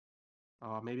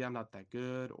maybe I'm not that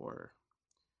good, or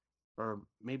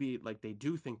maybe like they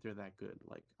do think they're that good.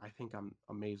 Like I think I'm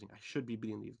amazing. I should be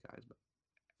beating these guys, but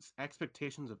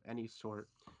expectations of any sort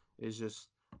is just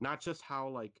not just how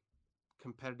like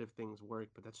competitive things work,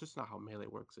 but that's just not how melee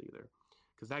works either.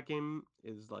 Because that game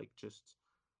is like just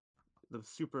the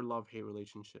super love hate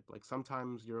relationship. Like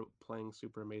sometimes you're playing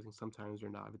super amazing, sometimes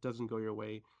you're not. If it doesn't go your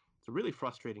way, it's a really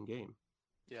frustrating game.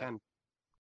 It Yeah. can.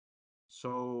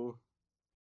 So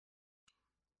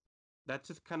that's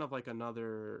just kind of like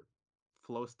another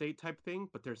flow state type thing,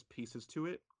 but there's pieces to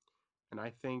it. And I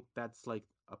think that's like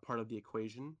a part of the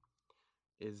equation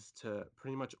is to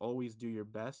pretty much always do your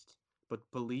best, but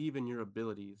believe in your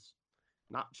abilities.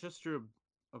 Not just your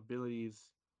abilities,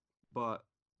 but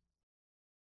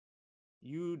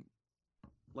you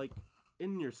like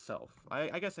in yourself.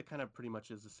 I guess it kind of pretty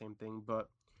much is the same thing, but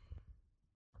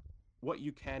what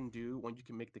you can do, what you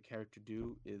can make the character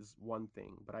do is one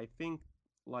thing. But I think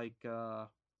like the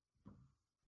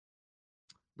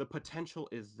potential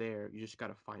is there. You just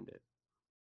gotta find it.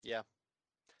 Yeah.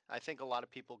 I think a lot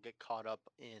of people get caught up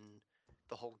in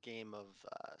the whole game of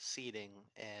seeding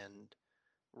and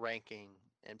ranking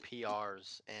and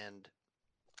PRs and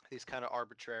these kind of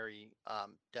arbitrary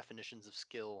definitions of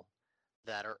skill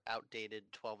that are outdated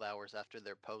 12 hours after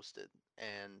they're posted.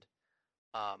 And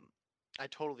um, I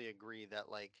totally agree that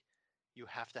like you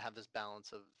have to have this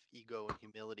balance of ego and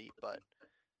humility, but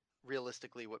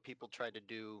realistically, what people try to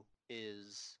do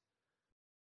is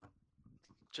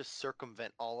just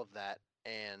circumvent all of that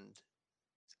and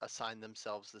assign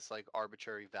themselves this like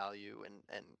arbitrary value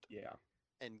Yeah.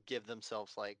 and give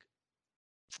themselves like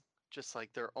just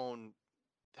like their own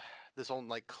this own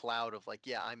like cloud of like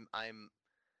yeah I'm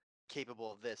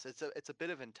capable of this. It's a bit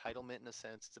of entitlement in a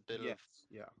sense. It's a Yes.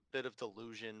 Yeah. bit of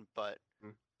delusion, but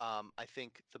Mm. I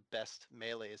think the best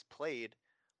melee is played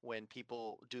when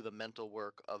people do the mental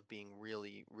work of being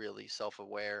really really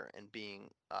self-aware and being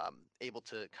able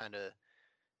to kind of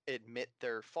admit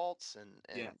their faults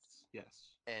Yes.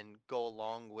 Yes. and go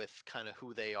along with kind of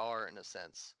who they are in a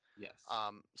sense. Yes.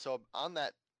 So on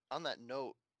that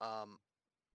note,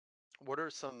 what are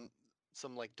some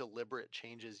like deliberate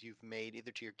changes you've made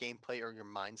either to your gameplay or your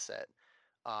mindset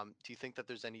Do you think that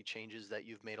there's any changes that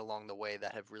you've made along the way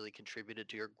that have really contributed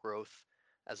to your growth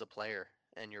as a player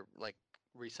and your like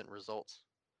recent results?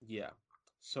 Yeah.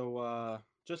 So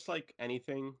just like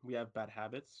anything, we have bad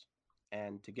habits,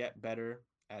 and to get better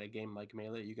at a game like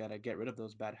Melee, you gotta get rid of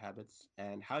those bad habits.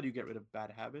 And how do you get rid of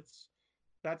bad habits?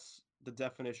 That's the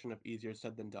definition of easier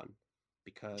said than done, Yeah.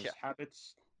 because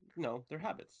habits, they're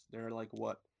habits. They're like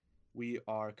what we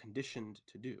are conditioned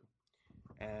to do,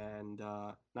 and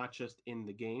not just in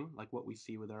the game, like what we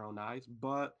see with our own eyes,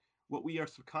 but what we are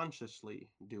subconsciously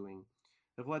doing.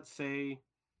 If let's say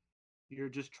you're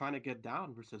just trying to get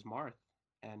down versus Marth,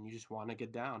 and you just want to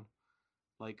get down.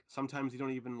 Like sometimes you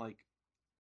don't even like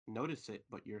notice it,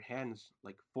 but your hands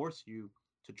like force you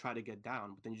to try to get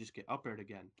down, but then you just get up aired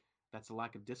again. That's a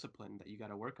lack of discipline that you got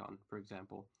to work on, for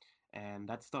example. And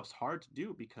that stuff's hard to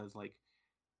do because like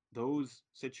those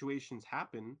situations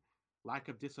happen, lack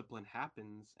of discipline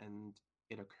happens, and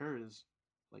it occurs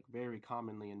like very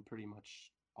commonly in pretty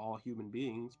much all human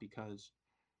beings because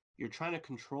you're trying to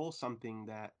control something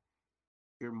that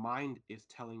your mind is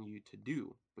telling you to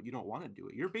do, but you don't want to do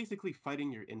it. You're basically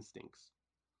fighting your instincts.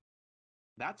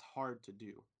 That's hard to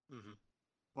do. Hmm.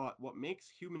 But what makes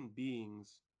human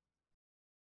beings,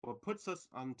 what puts us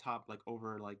on top, like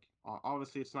over, like,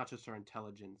 obviously, it's not just our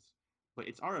intelligence, but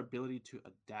it's our ability to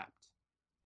adapt.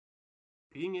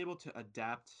 Being able to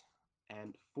adapt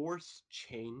and force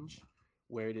change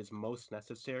where it is most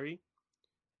necessary,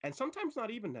 and sometimes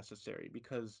not even necessary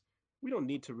because we don't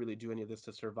need to really do any of this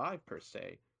to survive per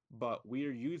se, but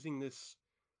we're using this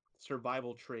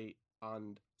survival trait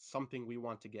on something we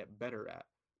want to get better at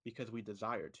because we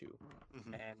desire to.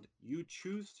 Hmm. And you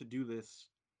choose to do this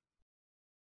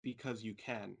because you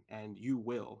can and you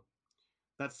will.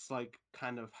 That's like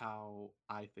kind of how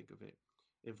I think of it.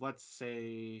 If let's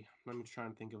say, let me try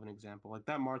and think of an example. Like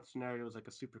that Marth scenario is like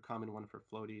a super common one for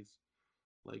floaties.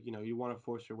 Like, you want to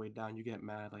force your way down, you get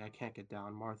mad, like I can't get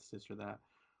down, Marth's this or that.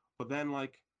 But then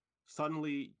like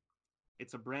suddenly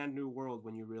it's a brand new world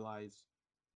when you realize,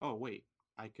 oh wait,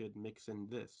 I could mix in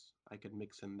this, I could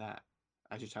mix in that.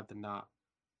 I just have to not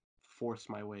force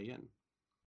my way in.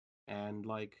 And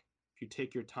like if you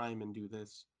take your time and do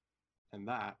this and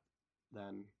that,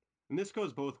 then and this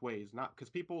goes both ways, not because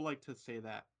people like to say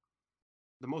that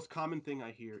the most common thing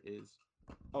I hear is,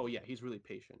 oh yeah, he's really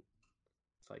patient.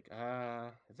 It's like,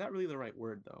 is that really the right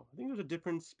word though? I think there's a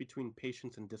difference between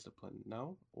patience and discipline,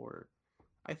 no? Or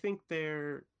I think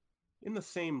they're in the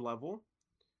same level,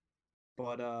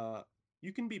 but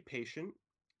you can be patient,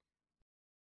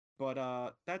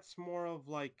 but that's more of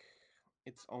like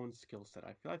its own skill set.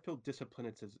 I feel discipline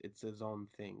it's his own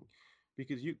thing,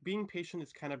 because you being patient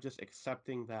is kind of just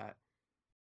accepting that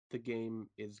the game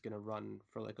is gonna run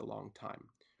for like a long time.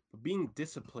 But being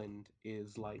disciplined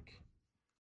is like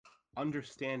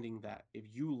understanding that if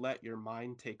you let your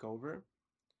mind take over,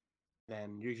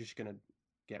 then you're just gonna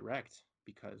get wrecked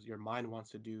because your mind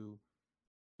wants to do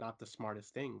not the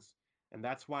smartest things. And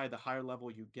that's why the higher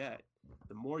level you get,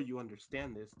 the more you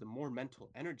understand this, the more mental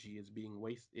energy is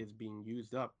being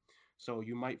used up. So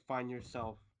you might find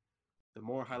yourself, the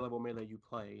more high level melee you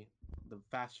play, the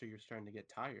faster you're starting to get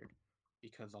tired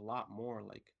because a lot more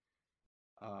like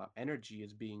energy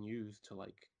is being used to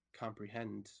like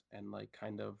comprehend and like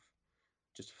kind of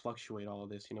just fluctuate all of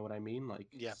this. You know what I mean? Like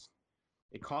Yeah.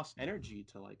 it costs energy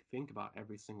to like think about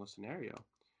every single scenario.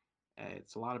 And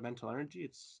it's a lot of mental energy.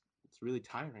 It's really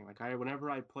tiring. Like whenever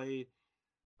I played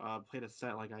a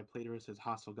set, like I played versus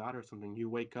Hostile God or something, you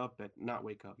wake up at not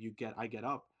wake up, I get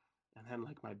up, and then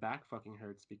like my back fucking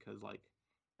hurts because like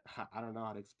I don't know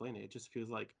how to explain it. It just feels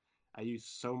like I used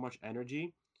so much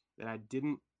energy that I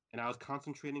didn't, and I was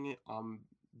concentrating it on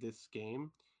this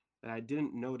game that I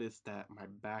didn't notice that my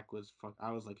back was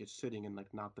I was like it's sitting in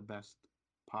like not the best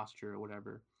posture or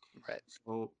whatever. Right.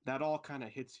 So that all kind of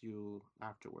hits you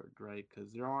afterward, right?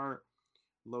 Because there are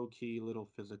low key little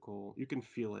physical. You can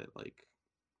feel it, like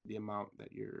the amount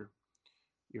that you're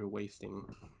wasting,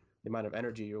 the amount of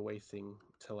energy you're wasting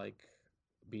to like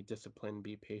be disciplined,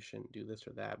 be patient, do this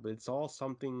or that. But it's all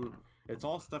something. It's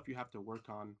all stuff you have to work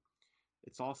on.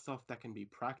 It's all stuff that can be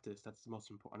practiced. That's the most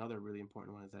important. Another really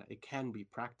important one is that it can be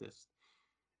practiced.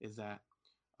 Is that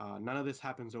none of this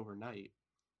happens overnight.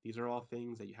 These are all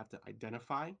things that you have to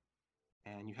identify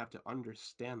and you have to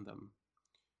understand them,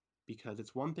 because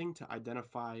it's one thing to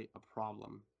identify a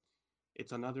problem,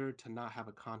 it's another to not have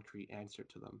a concrete answer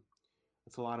to them.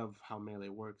 It's a lot of how Melee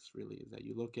works, really, is that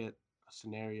you look at a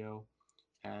scenario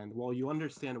and, well, you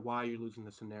understand why you're losing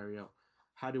the scenario.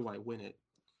 How do I win it?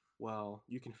 Well,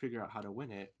 you can figure out how to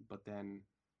win it, but then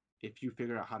if you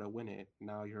figure out how to win it,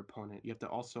 now your opponent, you have to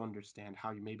also understand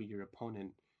how maybe your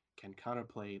opponent can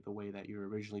counterplay the way that you're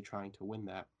originally trying to win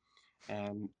that.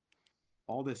 And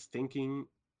all this thinking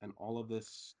and all of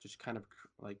this just kind of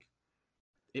like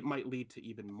it might lead to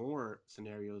even more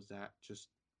scenarios that just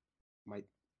might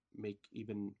make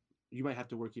even you might have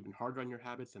to work even harder on your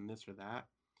habits and this or that.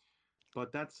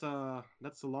 But that's the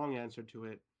long answer to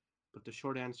it. But the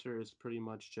short answer is pretty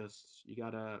much just you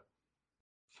gotta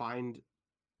find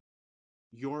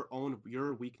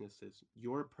your weaknesses,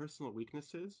 your personal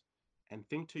weaknesses, and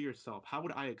think to yourself, how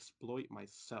would I exploit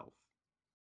myself?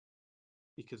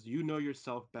 Because you know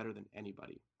yourself better than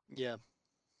anybody. Yeah.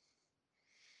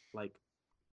 Like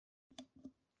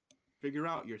figure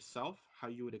out yourself, how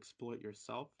you would exploit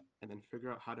yourself, and then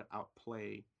figure out how to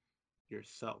outplay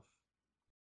yourself.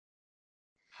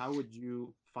 How would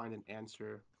you find an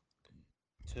answer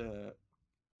to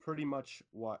pretty much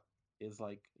what is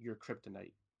like your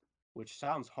kryptonite, which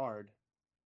sounds hard,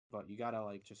 but you gotta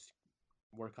like just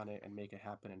work on it and make it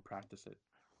happen and practice it.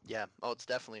 Yeah. Oh, it's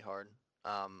definitely hard.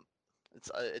 Um,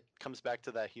 it comes back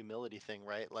to that humility thing,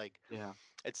 right? Like Yeah.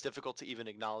 it's difficult to even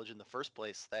acknowledge in the first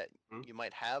place that Mhm. you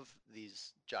might have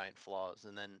these giant flaws,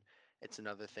 and then it's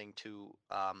another thing to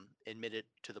admit it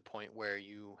to the point where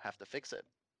you have to fix it.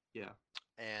 Yeah.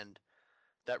 And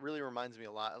that really reminds me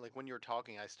a lot. Like when you were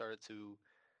talking, I started to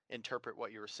interpret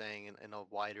what you were saying in a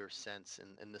wider sense,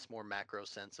 in this more macro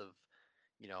sense of,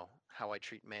 how I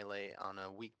treat melee on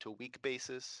a week to week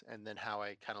basis, and then how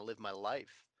I kind of live my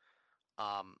life.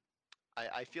 Um,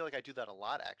 I feel like I do that a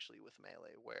lot actually with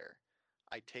melee, where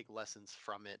I take lessons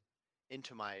from it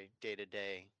into my day to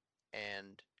day,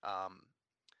 and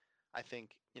I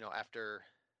think after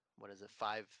what is it,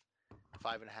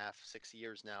 5.5, 6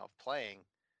 years now of playing,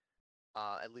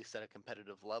 at least at a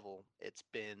competitive level, it's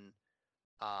been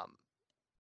um,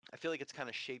 I feel like it's kind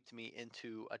of shaped me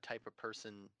into a type of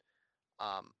person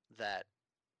um, that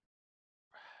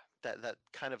that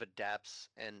kind of adapts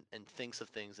and thinks of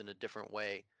things in a different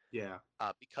way Yeah.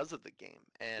 because of the game.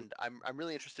 And I'm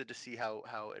really interested to see how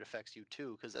it affects you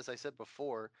too, because as I said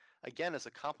before, again as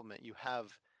a compliment, you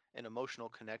have an emotional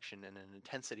connection and an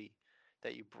intensity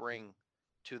that you bring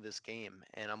to this game,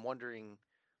 and I'm wondering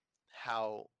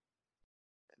how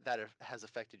that has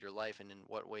affected your life, and in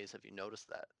what ways have you noticed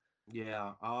that?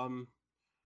 Yeah.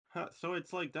 So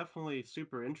it's like definitely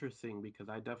super interesting because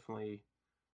I definitely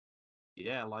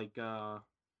yeah, like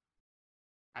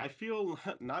I feel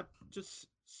not just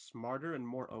smarter and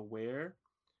more aware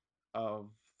of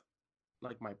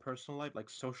like my personal life, like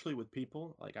socially with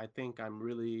people. Like I think I'm a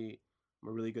really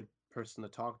good person to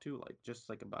talk to, like just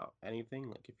like about anything,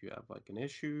 like if you have like an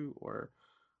issue or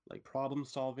like problem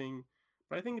solving.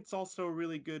 But I think it's also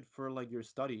really good for like your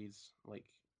studies, like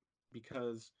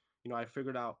because I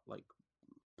figured out like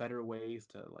better ways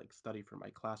to like study for my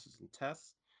classes and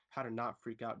tests, how to not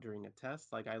freak out during a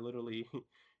test. Like I literally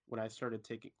when I started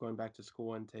taking going back to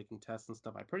school and taking tests and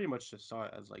stuff, I pretty much just saw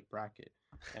it as like bracket.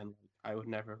 And like, I would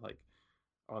never like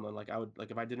and then like I would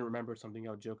like if I didn't remember something,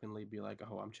 I would jokingly be like,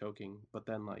 "Oh, I'm choking." But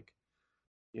then like,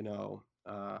 you know,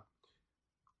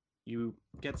 you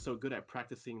get so good at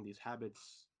practicing these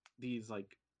habits, these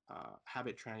like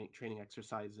habit training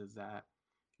exercises that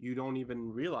you don't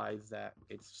even realize that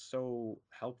it's so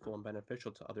helpful and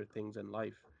beneficial to other things in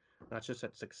life, not just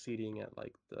at succeeding at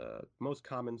like the most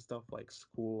common stuff like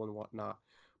school and whatnot,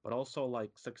 but also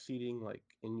like succeeding like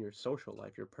in your social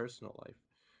life, your personal life.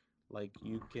 Like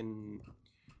you can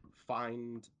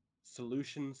find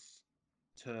solutions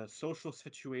to social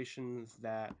situations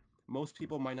that most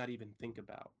people might not even think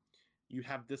about. You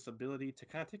have this ability to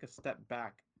kind of take a step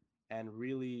back and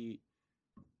really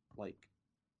like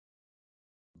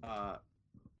uh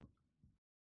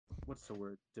what's the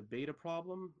word, debate a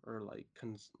problem or like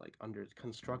like under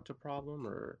construct a problem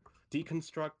or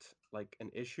deconstruct like an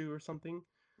issue or something.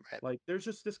 Right. Like there's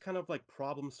just this kind of like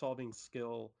problem solving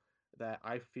skill that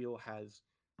I feel has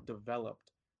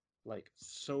developed like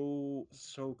so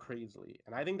crazily.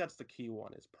 And I think that's the key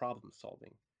one is problem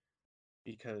solving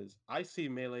because I see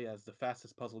Melee as the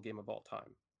fastest puzzle game of all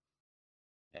time.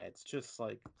 It's just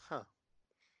like Huh.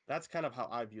 that's kind of how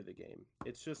I view the game.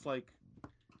 It's just like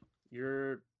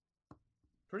you're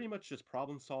pretty much just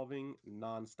problem solving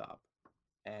nonstop,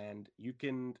 and you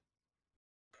can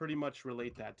pretty much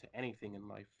relate that to anything in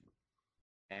life.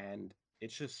 And it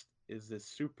just is this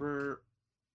super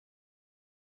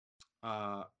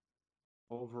uh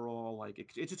overall like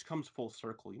it just comes full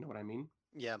circle. You know what I mean?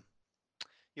 Yeah.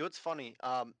 What's funny?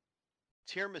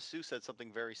 Tiramisu said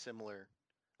something very similar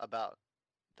about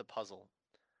the puzzle.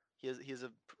 He has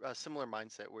a similar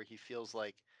mindset where he feels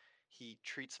like he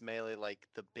treats melee like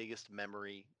the biggest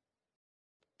memory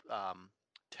um,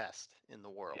 test in the Yeah.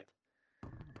 world,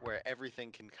 where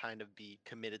everything can kind of be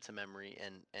committed to memory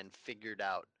and figured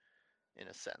out in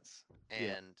a sense.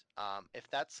 Yeah. And if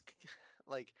that's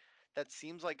like that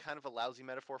seems like kind of a lousy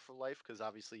metaphor for life because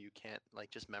obviously you can't like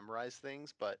just memorize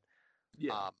things, but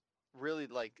Yeah. um, really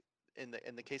like in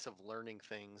the case of learning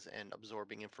things and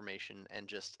absorbing information and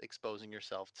just exposing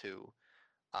yourself to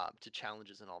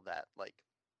challenges and all that, like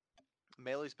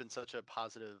Melee's been such a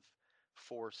positive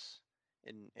force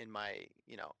in my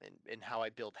in how I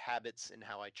build habits, in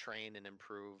how I train and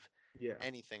improve Yeah.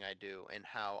 anything I do, and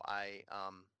how I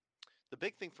the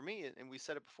big thing for me, and we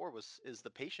said it before, was is the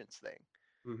patience thing.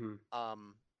 Mm-hmm.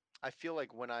 Um, I feel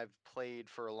like when I've played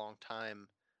for a long time,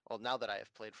 well, now that I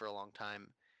have played for a long time,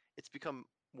 it's become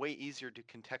way easier to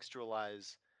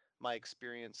contextualize my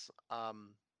experience.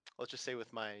 Let's just say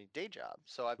with my day job.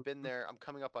 So I've been there. I'm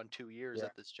coming up on 2 years Yeah.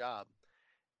 at this job,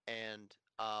 and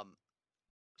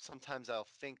sometimes I'll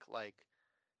think like,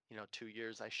 2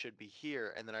 years I should be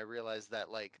here, and then I realize that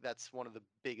like that's one of the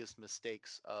biggest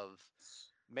mistakes of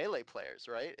melee players,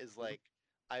 right? Is Mhm. like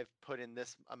I've put in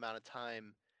this amount of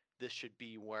time. This should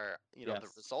be where the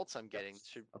Yes. results I'm getting Yes.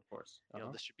 should Of course.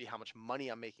 Uh-huh. this should be how much money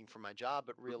I'm making for my job.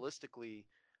 But Mhm. realistically,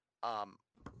 um,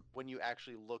 when you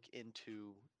actually look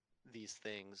into these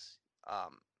things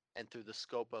um, and through the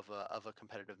scope of a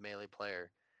competitive melee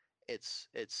player, it's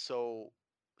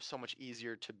so much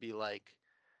easier to be like,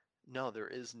 no, there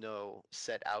is no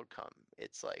set outcome.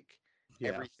 It's like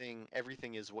Yeah.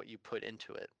 everything is what you put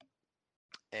into it,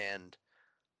 and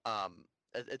um,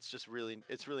 it's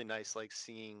really nice like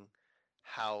seeing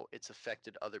how it's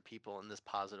affected other people in this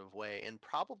positive way, and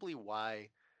probably why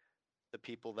the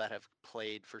people that have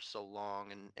played for so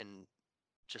long and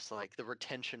just like the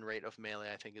retention rate of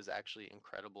melee I think is actually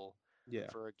incredible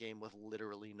Yeah. for a game with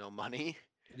literally no money.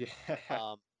 Yeah.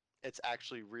 um, it's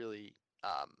actually really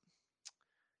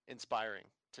inspiring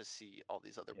to see all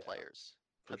these other Yeah. players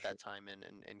For put sure. that time in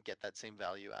and get that same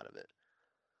value out of it.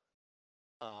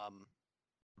 Um,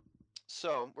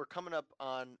 so we're coming up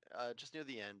on just near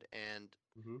the end, and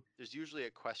Mm-hmm. there's usually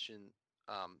a question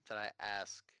that I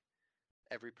ask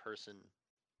every person,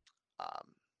 um,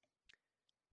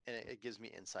 and it gives me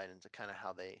insight into kind of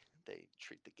how they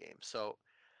treat the game. So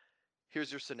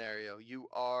here's your scenario: you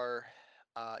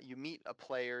meet a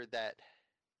player that,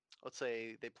 let's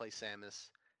say they play Samus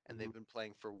and Mm-hmm. they've been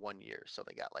playing for 1 year, so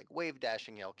they got like wave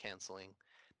dashing, yell canceling,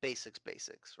 basics,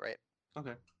 right?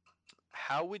 Okay.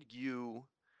 How would you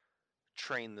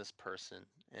train this person,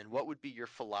 and what would be your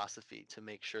philosophy to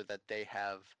make sure that they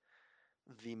have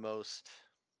the most,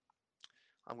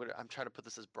 I'm trying to put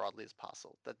this as broadly as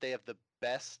possible, that they have the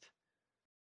best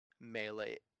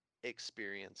melee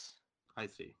experience I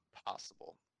see.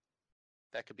 possible?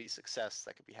 That could be success,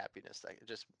 that could be happiness, that could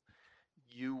just,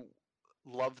 you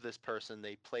love this person,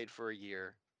 they played for a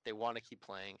year, they want to keep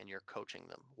playing, and you're coaching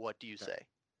them. What do you Okay. say?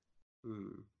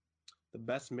 Hmm. The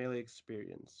best melee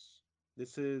experience.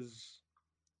 This is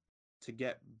to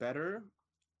get better,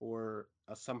 or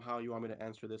somehow you want me to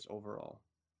answer this overall?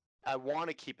 I want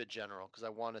to keep it general because I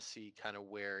want to see kind of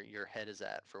where your head is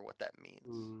at for what that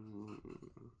means.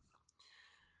 Mm,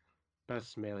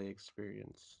 best melee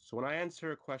experience. So when I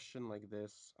answer a question like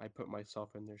this, I put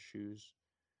myself in their shoes.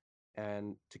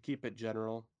 And to keep it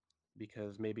general,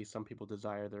 because maybe some people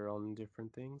desire their own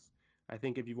different things, I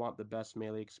think if you want the best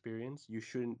melee experience, you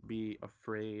shouldn't be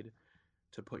afraid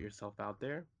to put yourself out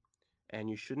there, and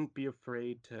you shouldn't be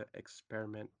afraid to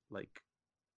experiment like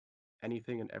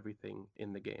anything and everything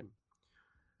in the game.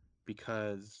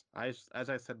 Because as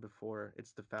I said before,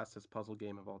 it's the fastest puzzle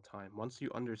game of all time. Once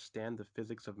you understand the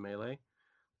physics of melee,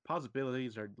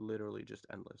 possibilities are literally just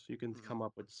endless. You can Hmm. come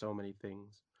up with so many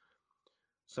things.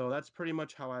 So that's pretty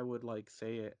much how I would like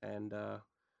say it. And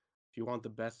if you want the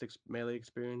best melee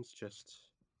experience, just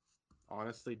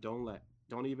honestly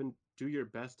don't even do your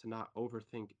best to not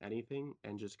overthink anything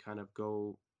and just kind of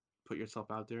go put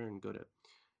yourself out there and go to.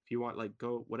 If you want like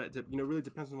go what it really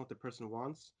depends on what the person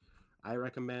wants. I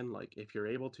recommend like if you're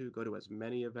able to go to as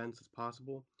many events as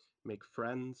possible, make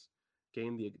friends,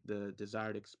 gain the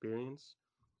desired experience,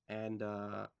 and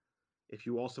if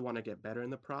you also want to get better in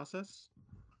the process,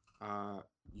 uh,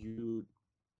 you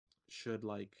should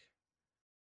like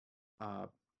uh,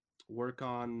 work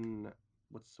on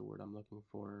what's the word I'm looking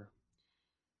for?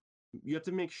 You have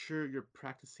to make sure you're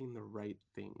practicing the right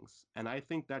things, and I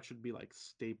think that should be like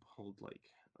stapled, like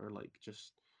or like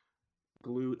just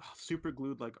glued, super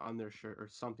glued, like on their shirt or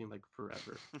something like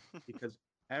forever, because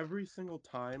every single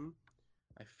time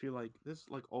I feel like this,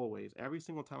 like always, every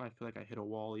single time I feel like I hit a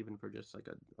wall, even for just like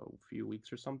a few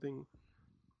weeks or something,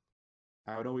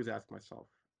 I would always ask myself,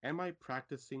 am I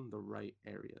practicing the right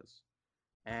areas?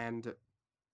 And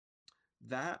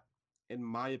that in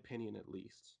my opinion at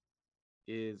least,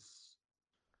 is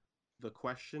the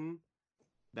question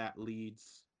that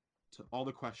leads to all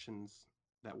the questions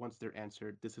that once they're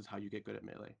answered, this is how you get good at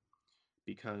Melee.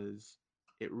 Because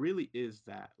it really is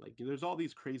that. Like, there's all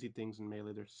these crazy things in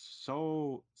Melee. There's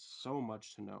so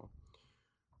much to know.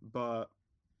 But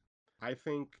I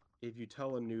think if you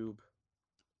tell a noob,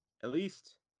 at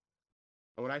least,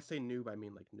 and when I say noob, I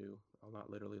mean like new. I'm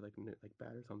not literally like like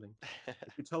bad or something.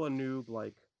 If you tell a noob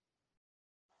like,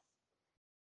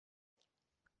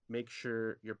 make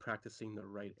sure you're practicing the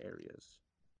right areas,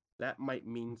 that might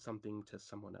mean something to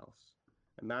someone else.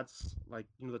 And that's like,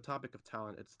 the topic of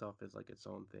talent itself is like its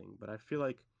own thing. But I feel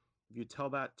like if you tell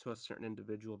that to a certain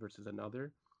individual versus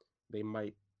another, they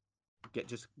might get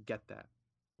that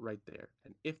right there.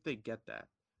 And if they get that,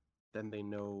 then they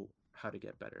know how to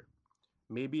get better.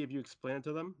 Maybe if you explain it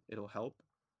to them, it'll help.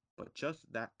 But just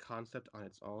that concept on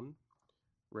its own,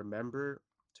 remember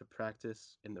to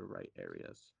practice in the right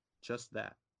areas. Just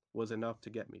that was enough to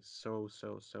get me so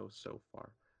far.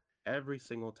 Every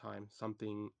single time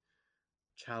something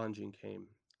challenging came,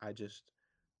 I just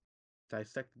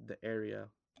dissected the area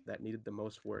that needed the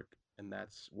most work, and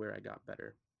that's where I got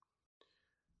better.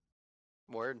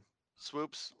 Word.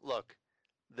 Swoops, look,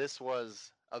 this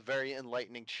was a very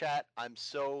enlightening chat. I'm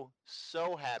so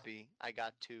happy I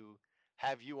got to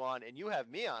have you on and you have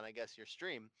me on, I guess, your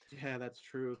stream. Yeah, that's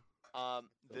true. So,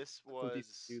 This some decent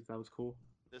was views. That was cool.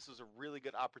 this was a really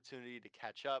good opportunity to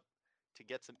catch up, to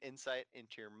get some insight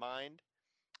into your mind,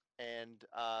 and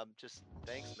just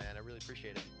thanks, man. I really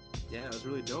appreciate it. Yeah, it was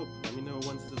really dope. Let me know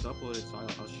once this is uploaded, so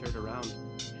I'll share it around.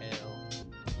 Hell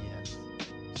yes.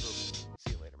 Swoops,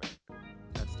 see you later, man.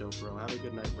 That's dope, bro. Have a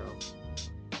good night, bro.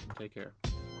 Take care.